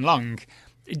Brooks and Long,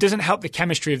 it doesn't help the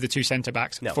chemistry of the two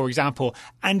centre-backs, for example.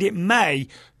 And it may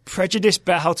prejudice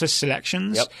Berhalter's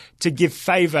selections to give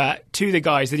favour to the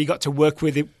guys that he got to work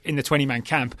with in the 20-man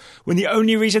camp, when the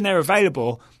only reason they're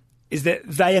available is that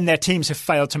they and their teams have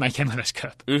failed to make MLS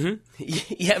Cup.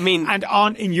 Yeah, I mean... And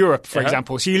aren't in Europe, for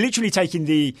example. So you're literally taking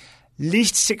the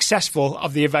least successful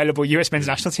of the available US men's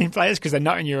national team players, because they're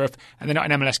not in Europe and they're not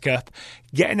in MLS Cup,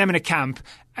 getting them in a camp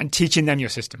and teaching them your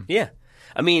system. Yeah.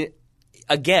 I mean,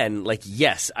 again, like,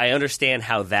 yes, I understand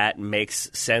how that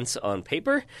makes sense on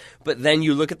paper, but then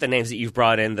you look at the names that you've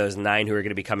brought in, those 9 who are going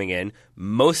to be coming in.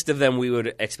 Most of them we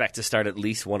would expect to start at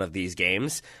least one of these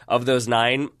games. Of those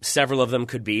 9, several of them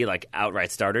could be like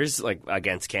outright starters, like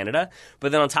against Canada.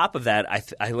 But then on top of that,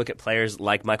 I look at players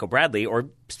like Michael Bradley, or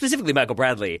specifically Michael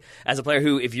Bradley, as a player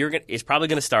who, is probably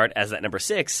going to start as that number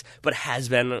 6, but has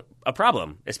been a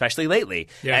problem, especially lately.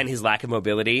 Yeah. And his lack of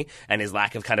mobility and his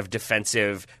lack of kind of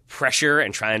defensive pressure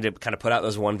and trying to kind of put out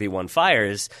those 1v1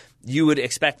 fires. You would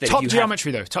expect that Top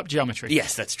geometry.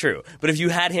 Yes, that's true. But if you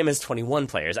had him as 21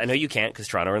 players, I know you can't because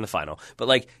Toronto are in the final, but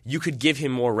like you could give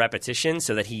him more repetition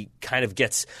so that he kind of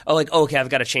gets, okay, I've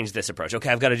got to change this approach.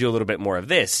 Okay, I've got to do a little bit more of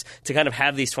this to kind of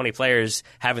have these 20 players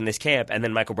having this camp, and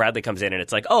then Michael Bradley comes in and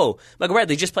it's like, oh, Michael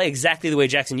Bradley, just play exactly the way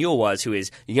Jackson Ewell was, who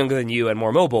is younger than you and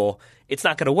more mobile. It's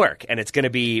not going to work, and it's going to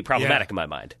be problematic in my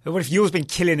mind. But what if Ewell's been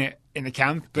killing it in the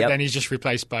camp, but then he's just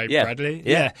replaced by Bradley?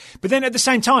 Yeah. But then at the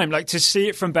same time, like, to see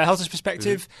it from Berhalter's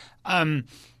perspective,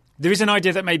 there is an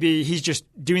idea that maybe he's just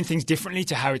doing things differently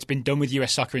to how it's been done with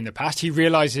US soccer in the past. He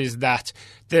realizes that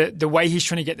the way he's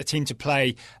trying to get the team to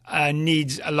play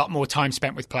needs a lot more time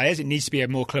spent with players. It needs to be a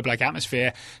more club-like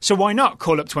atmosphere. So why not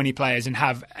call up 20 players and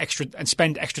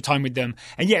spend extra time with them?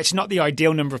 And yeah, it's not the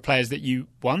ideal number of players that you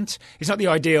want. It's not the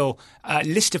ideal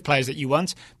list of players that you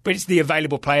want, but it's the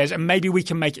available players. And maybe we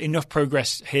can make enough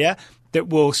progress here that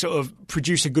will sort of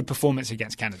produce a good performance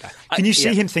against Canada. Can you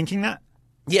see him thinking that?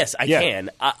 Yes, I can.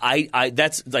 I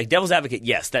that's like devil's advocate.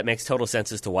 Yes, that makes total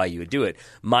sense as to why you would do it.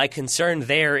 My concern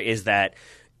there is that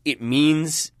it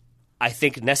means, I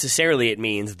think necessarily it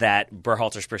means that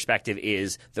Berhalter's perspective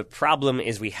is the problem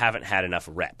is we haven't had enough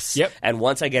reps. Yep. And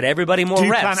once I get everybody more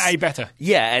reps, plan A better.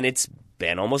 Yeah, and it's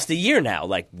been almost a year now.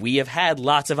 Like, we have had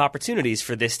lots of opportunities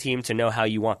for this team to know how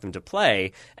you want them to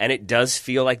play, and it does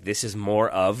feel like this is more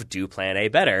of do plan A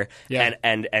better. Yeah.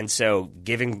 And so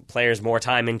giving players more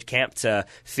time in camp to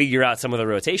figure out some of the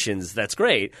rotations, that's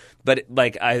great. But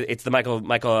like, it's the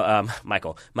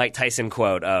Mike Tyson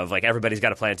quote of like, everybody's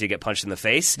got a plan until you get punched in the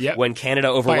face. Yep. When Canada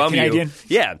overwhelm you,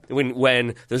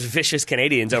 when those vicious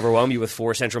Canadians overwhelm you with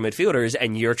 4 central midfielders,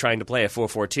 and you're trying to play a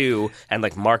 4-4-2 and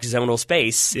like mark zonal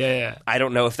space. Yeah. I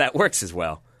don't know if that works as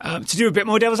well. To do a bit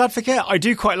more devil's advocate, I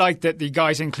do quite like that the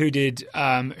guys included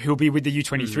who will be with the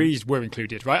U23s were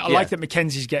included, right? I like that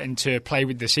Mackenzie's getting to play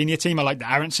with the senior team. I like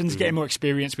that Aronson's getting more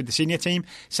experience with the senior team.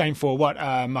 Same for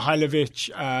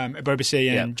Mihailovic, Ebobisse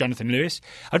and Jonathan Lewis.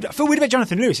 I feel weird about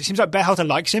Jonathan Lewis. It seems like Berhalter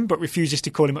likes him but refuses to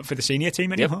call him up for the senior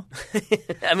team anymore. Yep.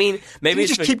 I mean, maybe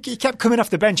he kept coming off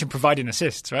the bench and providing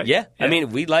assists, right? Yeah. I mean,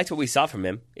 we liked what we saw from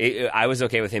him. I was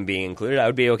okay with him being included. I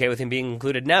would be okay with him being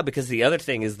included now, because the other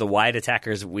thing is the wide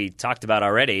attackers we talked about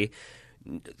already,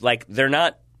 like, they're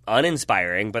not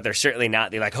uninspiring, but they're certainly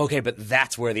not. They're like, okay, but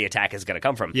that's where the attack is going to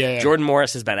come from. Yeah. Jordan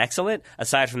Morris has been excellent.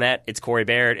 Aside from that, it's Corey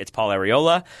Baird, it's Paul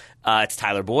Arriola, it's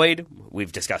Tyler Boyd.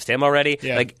 We've discussed him already.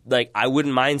 Yeah. Like I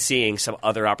wouldn't mind seeing some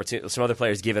other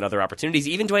players given other opportunities.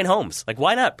 Even Dwayne Holmes. Like,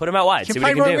 why not put him out wide? He can see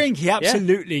play what he can right do. wing. He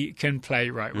absolutely can play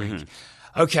right wing.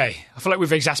 Okay, I feel like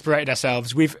we've exasperated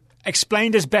ourselves. We've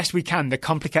explained as best we can the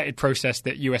complicated process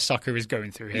that US soccer is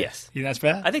going through here. Yes. You think that's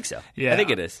fair? I think so. Yeah. I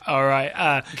think it is. All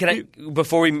right. Can I,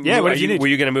 before we Yeah, what do you need? were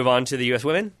you going to move on to the U.S.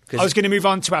 women? I was going to move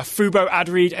on to our Fubo ad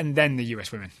read and then the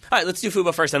US women. All right, let's do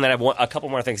Fubo first, and then I have a couple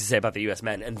more things to say about the U.S.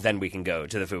 men, and then we can go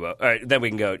to the Fubo. Or then we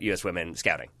can go U.S. women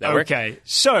scouting. That work? Okay.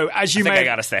 So, as you I think may I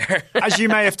got us there. as you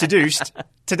may have deduced,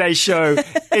 today's show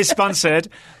is sponsored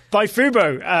by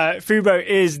Fubo. Fubo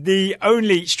is the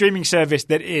only streaming service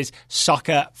that is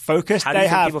soccer focused. How do you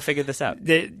think people figured this out?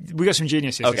 We got some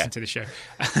geniuses Okay. listen to the show.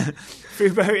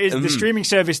 Fubo is the streaming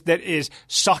service that is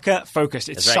soccer focused.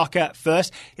 It's That's right. soccer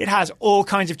first. It has all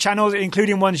kinds of channels,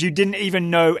 including ones you didn't even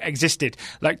know existed,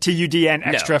 like TUDN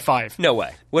Extra 5. No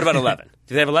way. What about 11?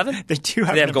 Do they have 11? They do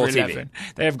have, They have number Goal 11. TV.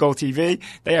 They have Goal TV.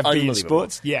 They have Bein Unbelievable.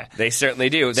 Sports. Yeah. They certainly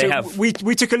do. They So have. we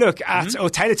took a look at, or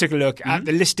Taylor took a look at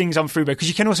the listings on Fubo, because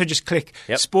you can also just click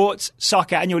Yep. sports,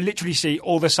 soccer, and you'll literally see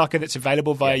all the soccer that's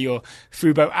available via your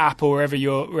Fubo app or wherever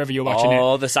you're watching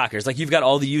all it. the soccers. Like, you've got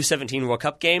all the U17 World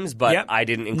Cup games, but Yep. I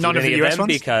didn't include None of any the of US them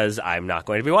ones? because I'm not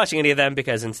going to be watching any of them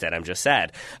because instead I'm just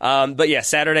sad. But yeah,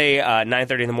 Saturday,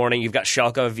 9:30 in the morning, you've got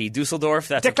Schalke v. Dusseldorf.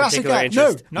 That's Der of particular Klassiker.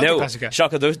 interest. No, not Der Klassiker.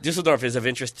 Schalke Dusseldorf is of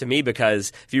interest to me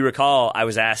because, if you recall, I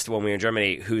was asked when we were in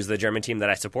Germany who's the German team that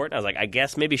I support. And I was like, I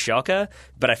guess maybe Schalke,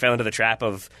 but I fell into the trap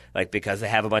of, like, because they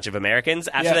have a bunch of Americans.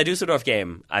 After Yeah. that Dusseldorf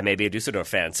game, I may be a Dusseldorf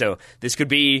fan. So this could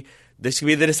be the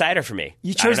decider for me.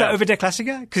 You I chose don't that know. over Der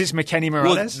Klassiker because it's McKenny Well,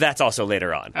 Morales? that's also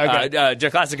later on. Okay. Der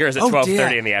Klassiker is at Oh, 12:30 dear.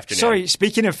 in the afternoon. Sorry,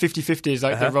 speaking of 50-50s,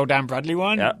 like the Roldan Bradley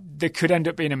one, Yeah. there could end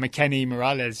up being a McKenny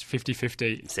Morales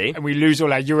 50-50. See? And we lose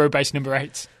all our Euro-based number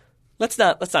 8s. Let's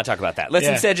not talk about that. Let's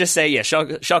Yeah. instead just say,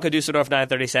 Schalke Dusseldorf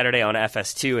 9:30 Saturday on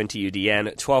FS2 and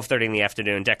TUDN, 12:30 in the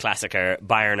afternoon. Der Klassiker,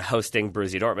 Bayern hosting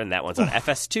Borussia Dortmund. That one's on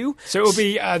FS2. So it will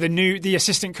be the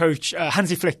assistant coach,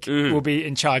 Hansi Flick, will be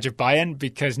in charge of Bayern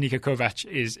because Niko Kovac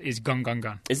is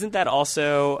gone. Isn't that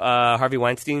also Harvey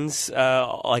Weinstein's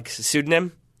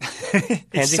pseudonym?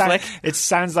 Hansi Flick? It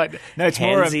sounds like it's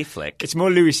Hansi Flick. It's more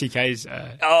Louis C.K.'s.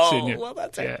 pseudonym. Well,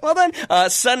 that's it. Yeah. Well done.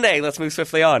 Sunday, let's move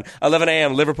swiftly on. 11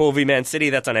 a.m. Liverpool v Man City.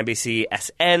 That's on NBC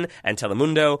SN and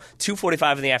Telemundo.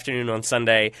 2:45 in the afternoon on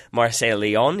Sunday. Marseille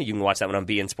Lyon. You can watch that one on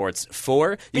beIN Sports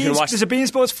 4. You can watch. There's a beIN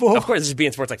Sports 4. Of course, this is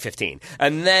beIN Sports 15.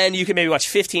 And then you can maybe watch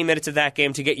 15 minutes of that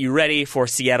game to get you ready for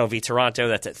Seattle v Toronto.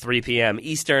 That's at 3 p.m.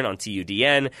 Eastern on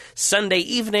TUDN. Sunday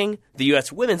evening, the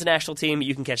U.S. women's national team.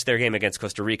 You can catch their game against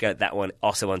Costa Rica. That one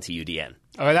also on TUDN.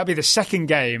 Oh, that'll be the second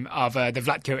game of the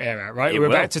Vlatko era, right? It We're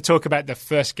will. about to talk about the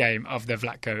first game of the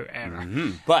Vlatko era.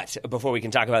 But before we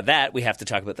can talk about that, we have to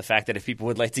talk about the fact that if people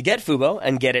would like to get Fubo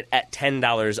and get it at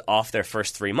 $10 off their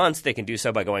first 3 months, they can do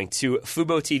so by going to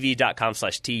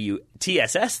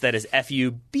FuboTV.com/TSS. That is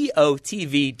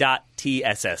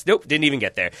FUBOTV.TSS. Nope, didn't even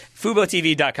get there.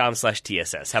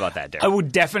 FuboTV.com/TSS. How about that, Derek? I will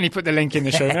definitely put the link in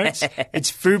the show notes.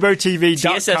 It's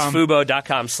FuboTV.com.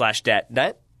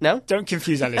 TSSFubo.com/net. No? Don't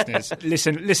confuse our listeners.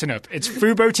 Listen up. It's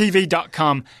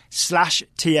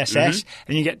FuboTV.com/TSS,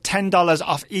 and you get $10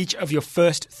 off each of your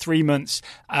first 3 months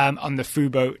on the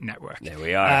Fubo network. There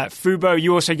we are. Fubo,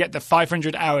 you also get the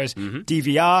 500 hours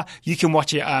DVR. You can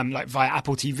watch it like via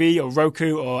Apple TV or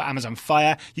Roku or Amazon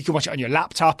Fire. You can watch it on your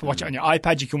laptop, watch it on your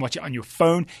iPad. You can watch it on your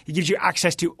phone. It gives you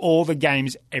access to all the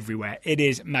games everywhere. It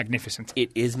is magnificent.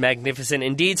 It is magnificent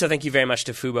indeed. So thank you very much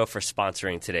to Fubo for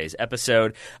sponsoring today's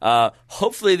episode.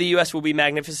 Hopefully the U.S. will be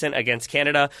magnificent against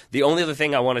Canada. The only other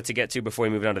thing I wanted to get to before we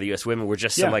moved on to the U.S. women were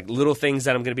just some like little things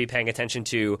that I'm going to be paying attention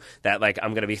to that like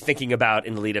I'm going to be thinking about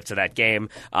in the lead up to that game.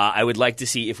 I would like to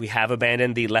see if we have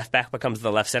abandoned the left back becomes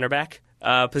the left center back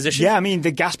position. Yeah, I mean,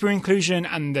 the Gasper inclusion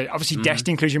and the obviously Dest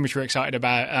inclusion, which we're excited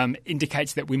about,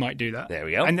 indicates that we might do that. There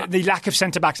we go. And the lack of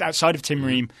centre-backs outside of Tim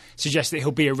Ream suggests that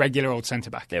he'll be a regular old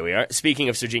centre-back. There we are. Speaking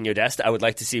of Serginho Dest, I would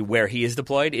like to see where he is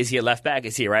deployed. Is he a left back?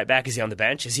 Is he a right back? Is he on the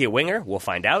bench? Is he a winger? We'll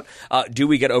find out. Do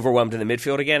we get overwhelmed in the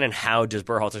midfield again? And how does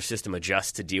Berhalter's system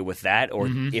adjust to deal with that? Or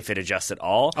if it adjusts at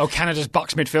all? Oh, Canada's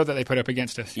box midfield that they put up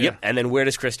against us. Yep. And then where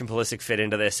does Christian Pulisic fit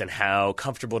into this? And how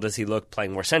comfortable does he look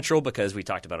playing more central? Because we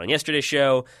talked about on yesterday's show,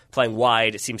 ratio. Playing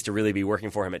wide seems to really be working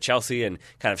for him at Chelsea and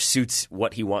kind of suits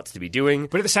what he wants to be doing.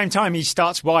 But at the same time, he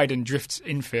starts wide and drifts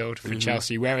infield for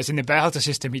Chelsea, whereas in the Berhalter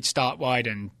system, he'd start wide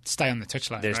and stay on the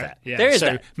touchline. There's right? that. Yeah. There is so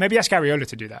that. Maybe ask Areola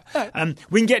to do that.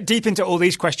 We can get deep into all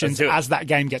these questions as that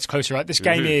game gets closer. Right? This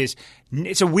game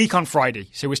it's a week on Friday,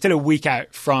 so we're still a week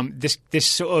out from this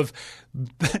sort of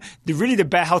the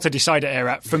Berhalter decider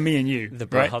era for me and you. The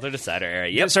Berhalter decider era.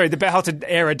 Yep. Sorry, the Berhalter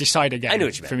era decider game. I know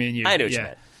what you meant. For me and you. I know what you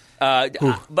meant.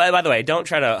 By the way, don't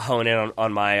try to hone in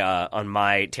on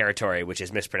my territory, which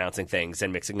is mispronouncing things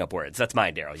and mixing up words. That's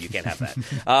mine, Daryl. You can't have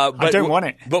that. I don't want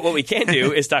it. But what we can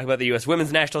do is talk about the U.S.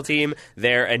 women's national team.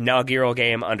 Their inaugural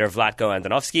game under Vlatko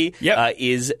Andonovski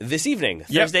is this evening,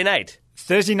 Thursday night.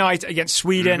 Thursday night against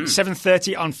Sweden,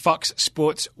 7:30 on Fox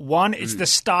Sports 1. It's the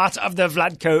start of the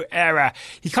Vlatko era.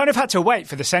 He kind of had to wait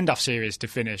for the send-off series to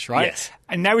finish, right? Yes.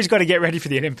 And now he's got to get ready for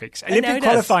the Olympics. Olympic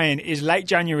qualifying is late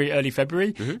January, early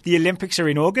February. The Olympics are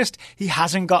in August. He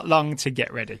hasn't got long to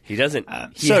get ready. He doesn't.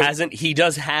 He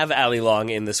does have Ali Long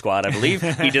in the squad, I believe.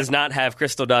 He does not have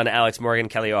Crystal Dunn, Alex Morgan,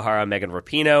 Kelly O'Hara, Megan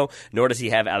Rapinoe, nor does he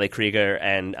have Ali Krieger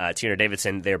and Tierna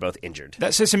Davidson. They're both injured.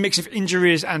 That's just a mix of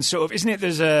injuries and sort of, isn't it?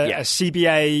 There's a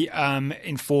CBA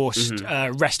enforced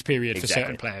rest period for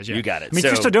certain players. Yeah. You got it. I mean,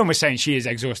 Crystal Dunn was saying she is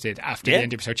exhausted after the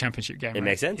NWSL Championship game. It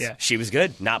makes sense. Yeah. She was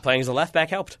good. Not playing as a left back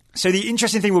helped. So the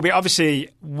interesting thing will be obviously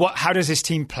how does this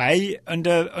team play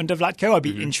under Vlatko? I'd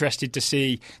be interested to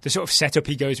see the sort of setup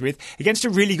he goes with against a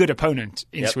really good opponent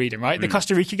in Sweden, right? The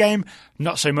Costa Rica game,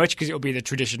 not so much because it'll be the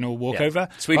traditional walkover.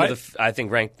 Sweden, right? I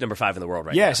think, ranked number 5 in the world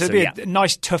right now. Yeah, so it'll be a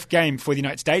nice, tough game for the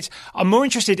United States. I'm more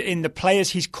interested in the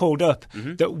players he's called up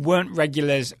that weren't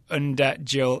regulars under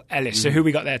Jill Ellis. So who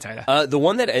we got there, Taylor? The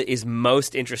one that is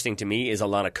most interesting to me is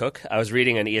Alana Cook. I was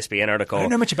reading an ESPN article. I don't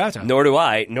know much about her. Nor do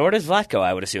I. Nor does Vlatko,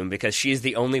 I would assume, because she's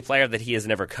the only player that he has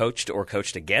never coached or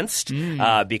coached against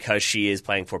because she is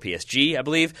playing for PSG, I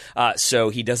believe. So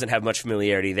he doesn't have much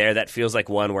familiarity there. That feels like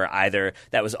one where either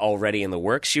that was already in the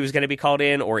works she was going to be called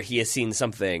in, or he has seen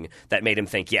something that made him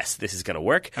think, yes, this is going to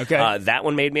work. Okay. That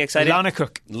one made me excited. Alana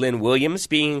Cook. Lynn Williams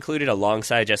being included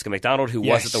alongside Jessica McDonald, who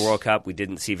was at the World Cup. We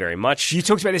didn't see very much. You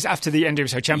talked about this after the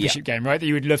NWSL Championship game, right? That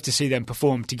you would love to see them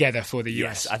perform together for the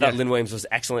US. Yes, I thought Lynn Williams was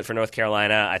excellent for North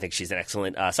Carolina. I think she's an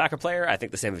excellent soccer player. I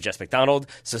think the same of Jess McDonald.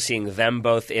 So seeing them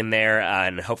both in there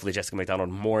and hopefully Jessica McDonald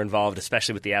more involved,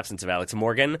 especially with the absence of Alex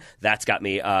Morgan, that's got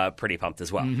me pretty pumped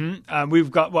as well.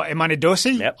 We've got, Imani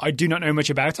Dorsey. Yep. I do not know much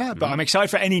about her, but I'm excited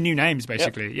for any new names,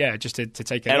 basically. Yeah, just to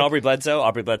take a And look.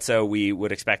 Aubrey Bledsoe, we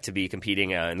would expect to be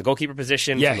competing in the goalkeeper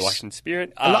position from the Washington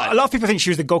Spirit. A lot of people think she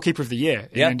was the goalkeeper of the year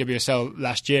in NWSL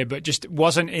last year, but just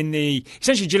wasn't in the...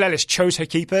 Essentially, Jill Ellis chose her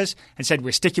keepers and said,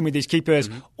 we're sticking with these keepers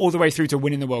all the way through to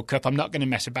winning the World Cup. I'm not going to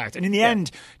mess about. And in the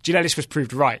end, Jill Ellis was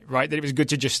proved right? That it was good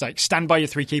to just stand by your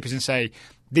 3 keepers and say,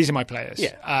 these are my players.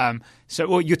 Yeah.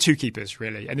 Your 2 keepers,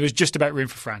 really. And there was just about room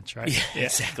for France, right? Yeah.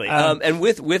 Exactly. And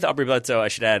with Aubrey Bledsoe, I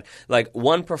should add,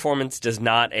 one performance does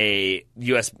not a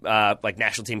U.S.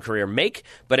 National team career make,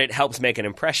 but it helps make an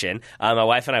impression. My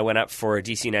wife and I went up for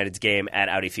DC United's game at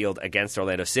Audi Field against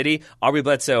Orlando City. Aubrey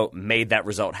Bledsoe made that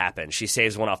result happen. She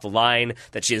saves one off the line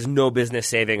that she has no business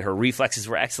saving. Her reflexes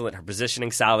were excellent. Her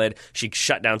positioning solid. She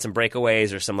shut down some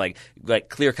breakaways or some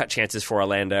clear-cut chances for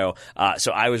Orlando.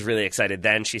 So I was really excited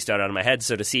then. She started out of my head.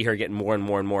 So to see her get more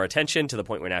and more attention to the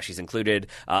point where now she's included,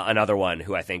 another one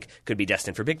who I think could be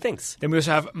destined for big things. Then we also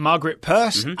have Margaret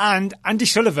Purse and Andy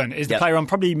Sullivan is the player I'm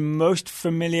probably most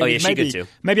familiar with. She's good too.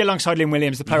 Maybe alongside Lynn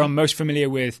Williams, the player I'm most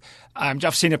familiar with.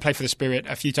 I've seen her play for the Spirit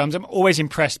a few times. I'm always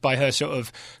impressed by her sort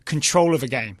of control of a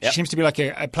game. She seems to be like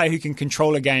a player who can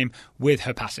control a game with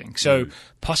her passing. So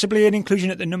possibly an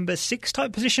inclusion at the number 6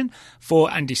 type position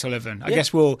for Andy Sullivan. I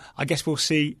guess we'll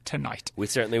see tonight. We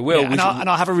certainly will. And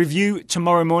I'll have a review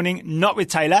tomorrow morning, not with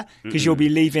Taylor, because you'll be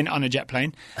leaving on a jet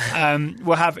plane.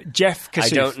 We'll have Jeff Kassouf. I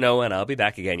don't know when I'll be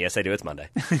back again. Yes, I do. It's Monday.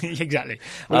 Exactly.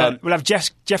 We'll have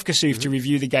Jeff Kassouf to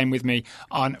review the game with me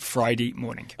on Friday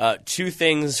morning. 2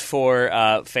 things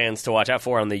for fans to watch out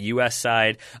for on the U.S.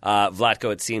 side.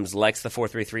 Vlatko, it seems, likes the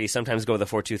 4-3-3, sometimes go with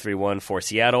the 4-2-3-1 for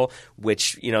Seattle,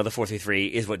 which, the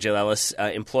 4-3-3 is what Jill Ellis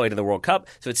employed in the World Cup.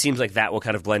 So it seems like that will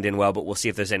kind of blend in well, but we'll see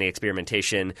if there's any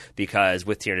experimentation because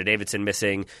with Tierna Davidson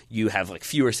missing, you have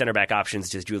fewer center back center-back options?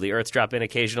 Does Julie Ertz drop in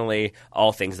occasionally?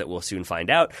 All things that we'll soon find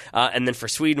out. And then for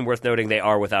Sweden, worth noting, they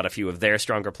are without a few of their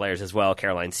stronger players as well.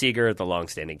 Caroline Seeger, the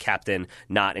long-standing captain,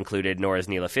 not included, nor is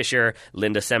Nila Fischer,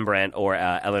 Linda Sembrant, or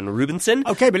Ellen Rubinson.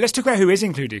 Okay, but let's talk about who is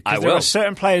included. I Because there are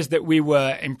certain players that we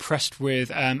were impressed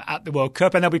with at the World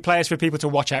Cup, and there'll be players for people to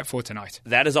watch out for tonight.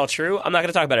 That is all true. I'm not going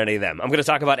to talk about any of them. I'm going to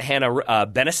talk about Hannah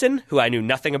Bennison, who I knew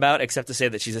nothing about except to say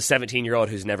that she's a 17-year-old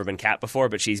who's never been capped before,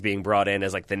 but she's being brought in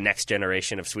as like the next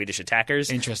generation of Swedish attackers.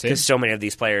 Interesting. Because so many of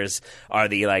these players are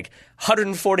the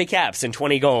 140 caps and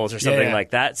 20 goals or something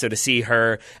like that. So to see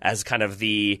her as kind of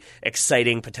the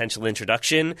exciting potential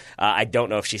introduction, I don't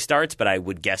know if she starts, but I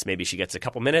would guess maybe she gets a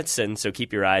couple minutes. And so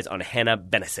keep your eyes on Hannah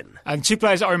Bennison. And two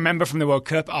players I remember from the World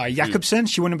Cup are Jakobsen.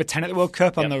 She won number 10 at the World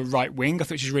Cup on the right wing. I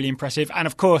thought she was really impressive. And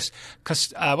of course,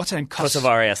 what's her name?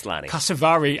 Kosovari Asllani.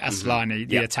 Kosovari Asllani,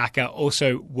 the attacker,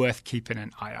 also worth keeping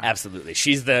an eye on. Absolutely.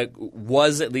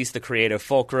 Was at least the creative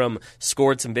fulcrum,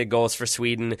 scored some big goals for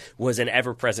Sweden, was an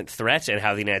ever-present threat, and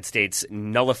how the United States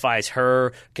nullifies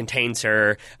her, contains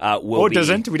her,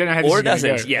 doesn't. We don't know how this is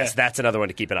going to go. Yes, that's another one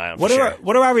to keep an eye on. What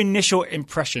are our initial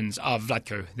impressions of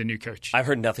Vlatko, the new coach? I've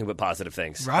heard nothing but positive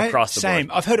things across the board.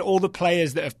 Same. I've heard all the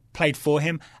players that have played for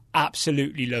him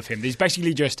absolutely love him. He's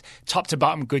basically just top to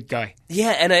bottom good guy.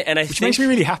 Yeah, and I which think makes me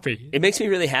really happy. It makes me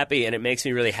really happy, and it makes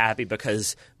me really happy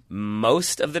because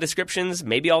most of the descriptions,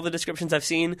 maybe all the descriptions I've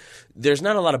seen, there's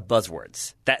not a lot of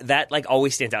buzzwords. That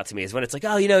always stands out to me is when it's like,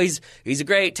 he's a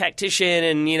great tactician,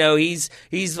 and he's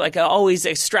always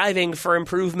striving for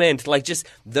improvement. Like, just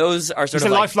those are sort of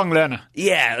he's a lifelong learner.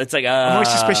 Yeah, it's like I'm always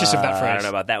suspicious of that phrase. I don't know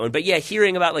about that one, but yeah,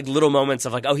 hearing about little moments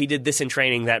of he did this in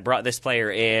training that brought this player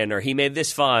in, or he made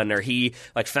this fun, or he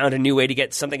found a new way to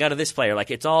get something out of this player.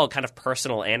 It's all kind of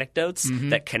personal anecdotes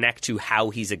that connect to how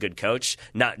he's a good coach,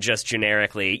 not just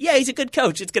generically, yeah, he's a good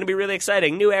coach, it's going to be really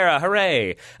exciting, new era,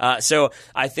 hooray. So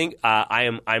I think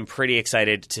I'm pretty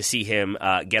excited to see him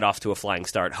get off to a flying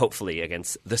start, hopefully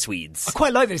against the Swedes. I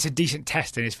quite like that it's a decent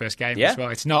test in his first game as well.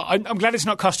 It's not. I'm glad it's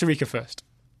not Costa Rica first.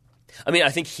 I mean, I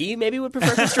think he maybe would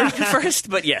prefer Costa Rica first,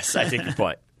 but yes, I take your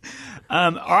point.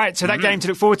 All right, so that game to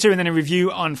look forward to, and then a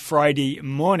review on Friday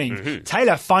morning.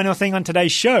 Taylor, final thing on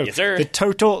today's show. Yes, sir. The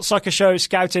Total Soccer Show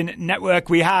Scouting Network.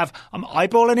 We have, I'm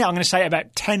eyeballing it, I'm going to say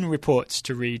about 10 reports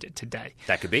to read today.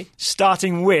 That could be.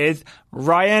 Starting with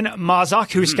Ryan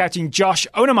Marzak, who is scouting Josh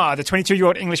Onamar, the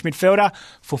 22-year-old English midfielder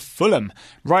for Fulham.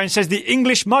 Ryan says the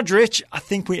English Modric, I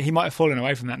think he might have fallen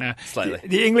away from that now. Slightly.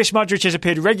 The English Modric has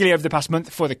appeared regularly over the past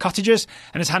month for the Cottagers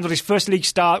and has handled his first league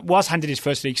start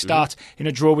in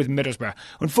a draw with Middlesbrough.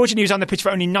 Unfortunately, he was on the pitch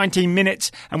for only 19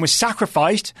 minutes and was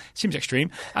sacrificed, seems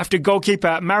extreme, after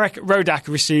goalkeeper Marek Rodak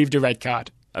received a red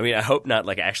card. I mean, I hope not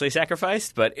actually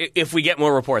sacrificed, but if we get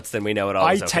more reports, then we know it all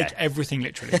is okay. I take everything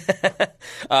literally.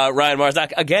 Ryan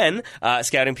Marzak, again,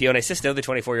 scouting Pione Sisto, the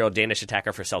 24-year-old Danish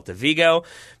attacker for Celta Vigo.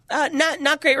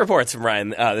 Not great reports from Ryan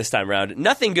this time around.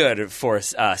 Nothing good for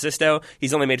Sisto.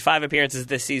 He's only made 5 appearances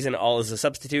this season, all as a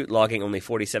substitute, logging only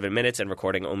 47 minutes and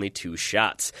recording only 2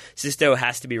 shots. Sisto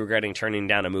has to be regretting turning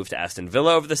down a move to Aston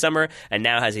Villa over the summer, and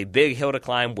now has a big hill to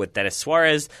climb with Denis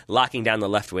Suarez locking down the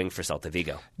left wing for Celta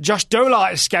Vigo. Josh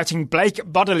Dolar is scouting Blake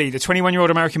Bodley, the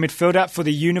 21-year-old American midfielder for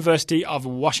the University of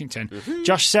Washington.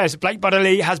 Josh says Blake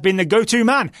Bodley has been the go-to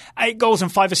man. 8 goals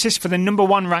and 5 assists for the number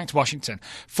 1 ranked Washington.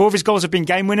 4 of his goals have been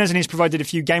game winners, and he's provided a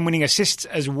few game-winning assists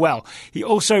as well. He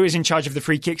also is in charge of the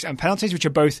free kicks and penalties, which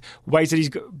are both ways that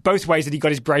he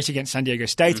got his brace against San Diego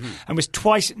State, and was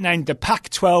twice named the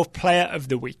Pac-12 Player of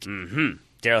the Week.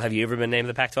 Daryl, have you ever been named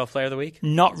the Pac-12 Player of the Week?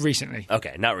 Not recently.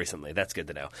 Okay, not recently. That's good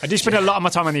to know. I do spend a lot of my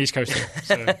time on the East Coast,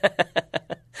 though, so.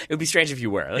 It would be strange if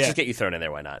you were. Let's just get you thrown in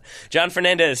there. Why not? John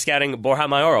Fernandez scouting Borja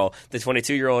Mayoral, the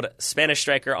 22-year-old Spanish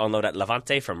striker on loan at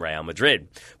Levante from Real Madrid.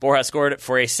 Borja scored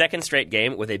for a second straight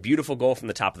game with a beautiful goal from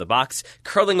the top of the box,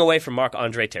 curling away from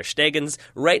Marc-Andre ter Stegen's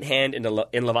right hand in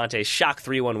Levante's shock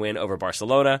 3-1 win over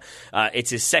Barcelona. It's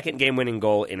his second game-winning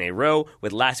goal in a row,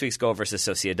 with last week's goal versus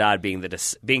Sociedad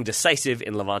being decisive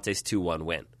in Levante's 2-1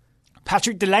 win.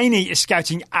 Patrick Delaney is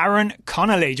scouting Aaron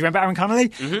Connolly. Do you remember Aaron Connolly?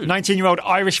 19-year-old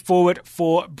Irish forward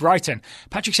for Brighton.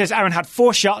 Patrick says Aaron had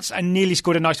 4 shots and nearly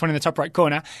scored a nice one in the top right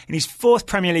corner in his 4th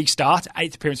Premier League start,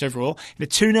 8th appearance overall, in a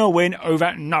 2-0 win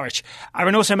over Norwich.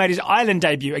 Aaron also made his Ireland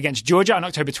debut against Georgia on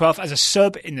October 12th as a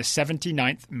sub in the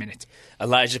 79th minute.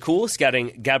 Elijah Kuhl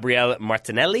scouting Gabriele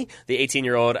Martinelli, the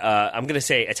 18-year-old, I'm going to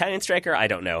say Italian striker, I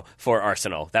don't know, for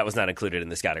Arsenal. That was not included in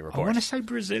the scouting report. I want to say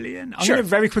Brazilian. I'm going to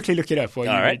very quickly look it up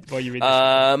while you you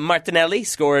read this? Martinelli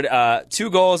scored 2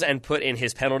 goals and put in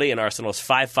his penalty in Arsenal's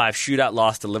 5-5 shootout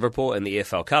loss to Liverpool in the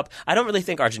EFL Cup. I don't really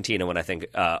think Argentina when I think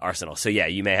Arsenal. So, yeah,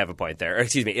 you may have a point there. Or,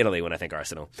 excuse me, Italy when I think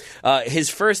Arsenal. His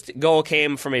first goal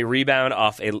came from a rebound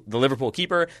off the Liverpool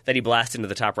keeper that he blasted into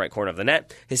the top right corner of the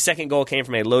net. His second goal came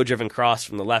from a low-driven cross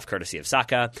from the left, courtesy of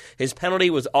Saka. His penalty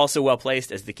was also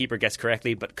well-placed as the keeper guessed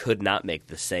correctly, but could not make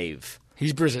the save.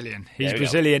 He's Brazilian. He's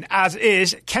Brazilian, as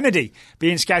is Kennedy,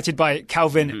 being scouted by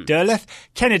Calvin Derleth.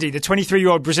 Kennedy, the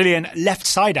 23-year-old Brazilian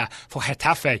left-sider for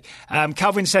Getafe.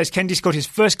 Calvin says Kennedy scored his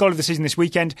first goal of the season this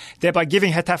weekend, thereby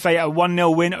giving Getafe a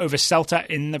 1-0 win over Celta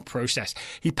in the process.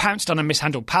 He pounced on a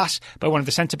mishandled pass by one of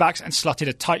the centre-backs and slotted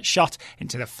a tight shot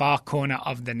into the far corner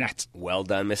of the net. Well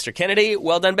done, Mr. Kennedy.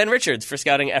 Well done, Ben Richards, for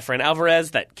scouting Efrain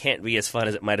Alvarez. That can't be as fun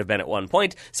as it might have been at one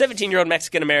point. 17-year-old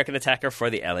Mexican-American attacker for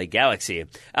the LA Galaxy.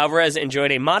 Alvarez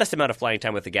enjoyed a modest amount of playing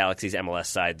time with the Galaxy's MLS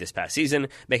side this past season,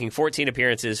 making 14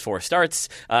 appearances, 4 starts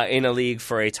in a league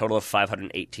for a total of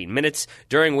 518 minutes,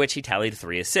 during which he tallied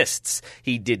 3 assists.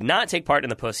 He did not take part in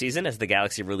the postseason as the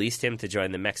Galaxy released him to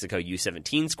join the Mexico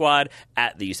U17 squad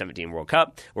at the U17 World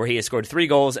Cup, where he has scored 3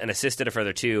 goals and assisted a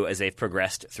further 2 as they've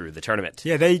progressed through the tournament.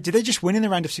 Yeah, did they just win in the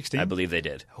round of 16? I believe they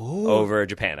did. Ooh. Over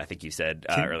Japan, I think you said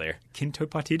earlier. Quinto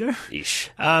partido?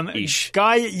 Ish.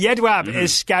 Guy Yedwab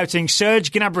is scouting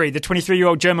Serge Gnabry, the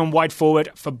 23-year-old German wide forward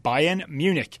for Bayern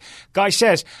Munich. Guy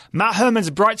says, Matt Hermann's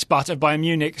bright spot of Bayern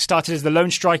Munich started as the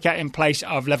lone striker in place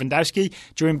of Lewandowski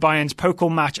during Bayern's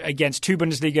Pokal match against 2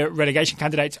 Bundesliga relegation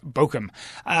candidates Bochum.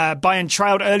 Bayern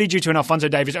trailed early due to an Alphonso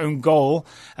Davies own goal,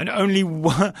 and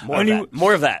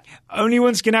more of that. Only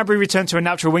once Gnabry returned to a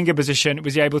natural winger position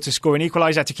was he able to score an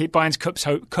equaliser to keep Bayern's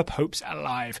cup hopes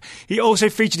alive. He also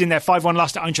featured in their 5-1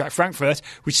 loss to Eintracht Frankfurt,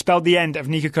 which spelled the end of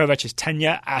Niko Kovac's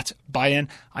tenure at Bayern.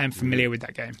 I am familiar with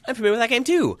that game. I'm familiar with that game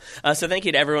too. So thank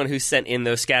you to everyone who sent in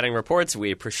those scouting reports.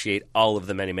 We appreciate all of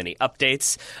the many, many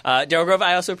updates. Daryl Grove,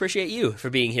 I also appreciate you for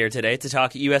being here today to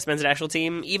talk U.S. men's national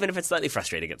team, even if it's slightly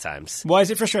frustrating at times. Why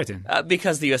is it frustrating?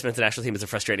 Because the U.S. men's national team is a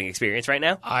frustrating experience right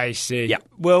now. I see. Yeah.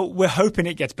 Well, we're hoping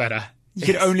it gets better. You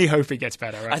can only hope it gets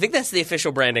better, right? I think that's the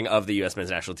official branding of the U.S.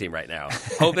 men's national team right now.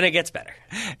 Hoping it gets better.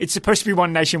 It's supposed to be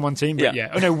one nation, one team, but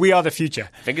yeah. Oh, no, we are the future.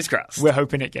 Fingers crossed. We're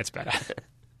hoping it gets better.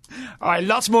 All right,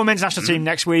 lots more men's national team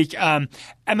next week.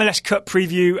 MLS Cup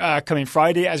preview coming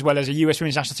Friday, as well as a US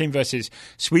women's national team versus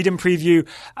Sweden preview.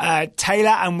 Taylor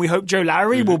and we hope Joe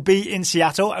Lowry will be in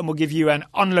Seattle, and we'll give you an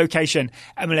on-location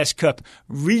MLS Cup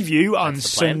review on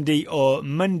Sunday or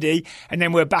Monday. And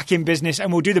then we're back in business,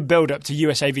 and we'll do the build-up to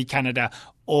USA v Canada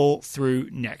all through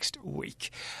next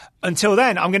week. Until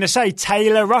then, I'm going to say,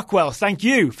 Taylor Rockwell, thank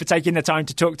you for taking the time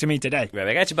to talk to me today. Right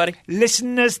back at you, buddy.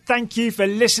 Listeners, thank you for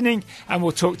listening, and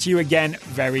we'll talk to you again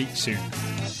very soon.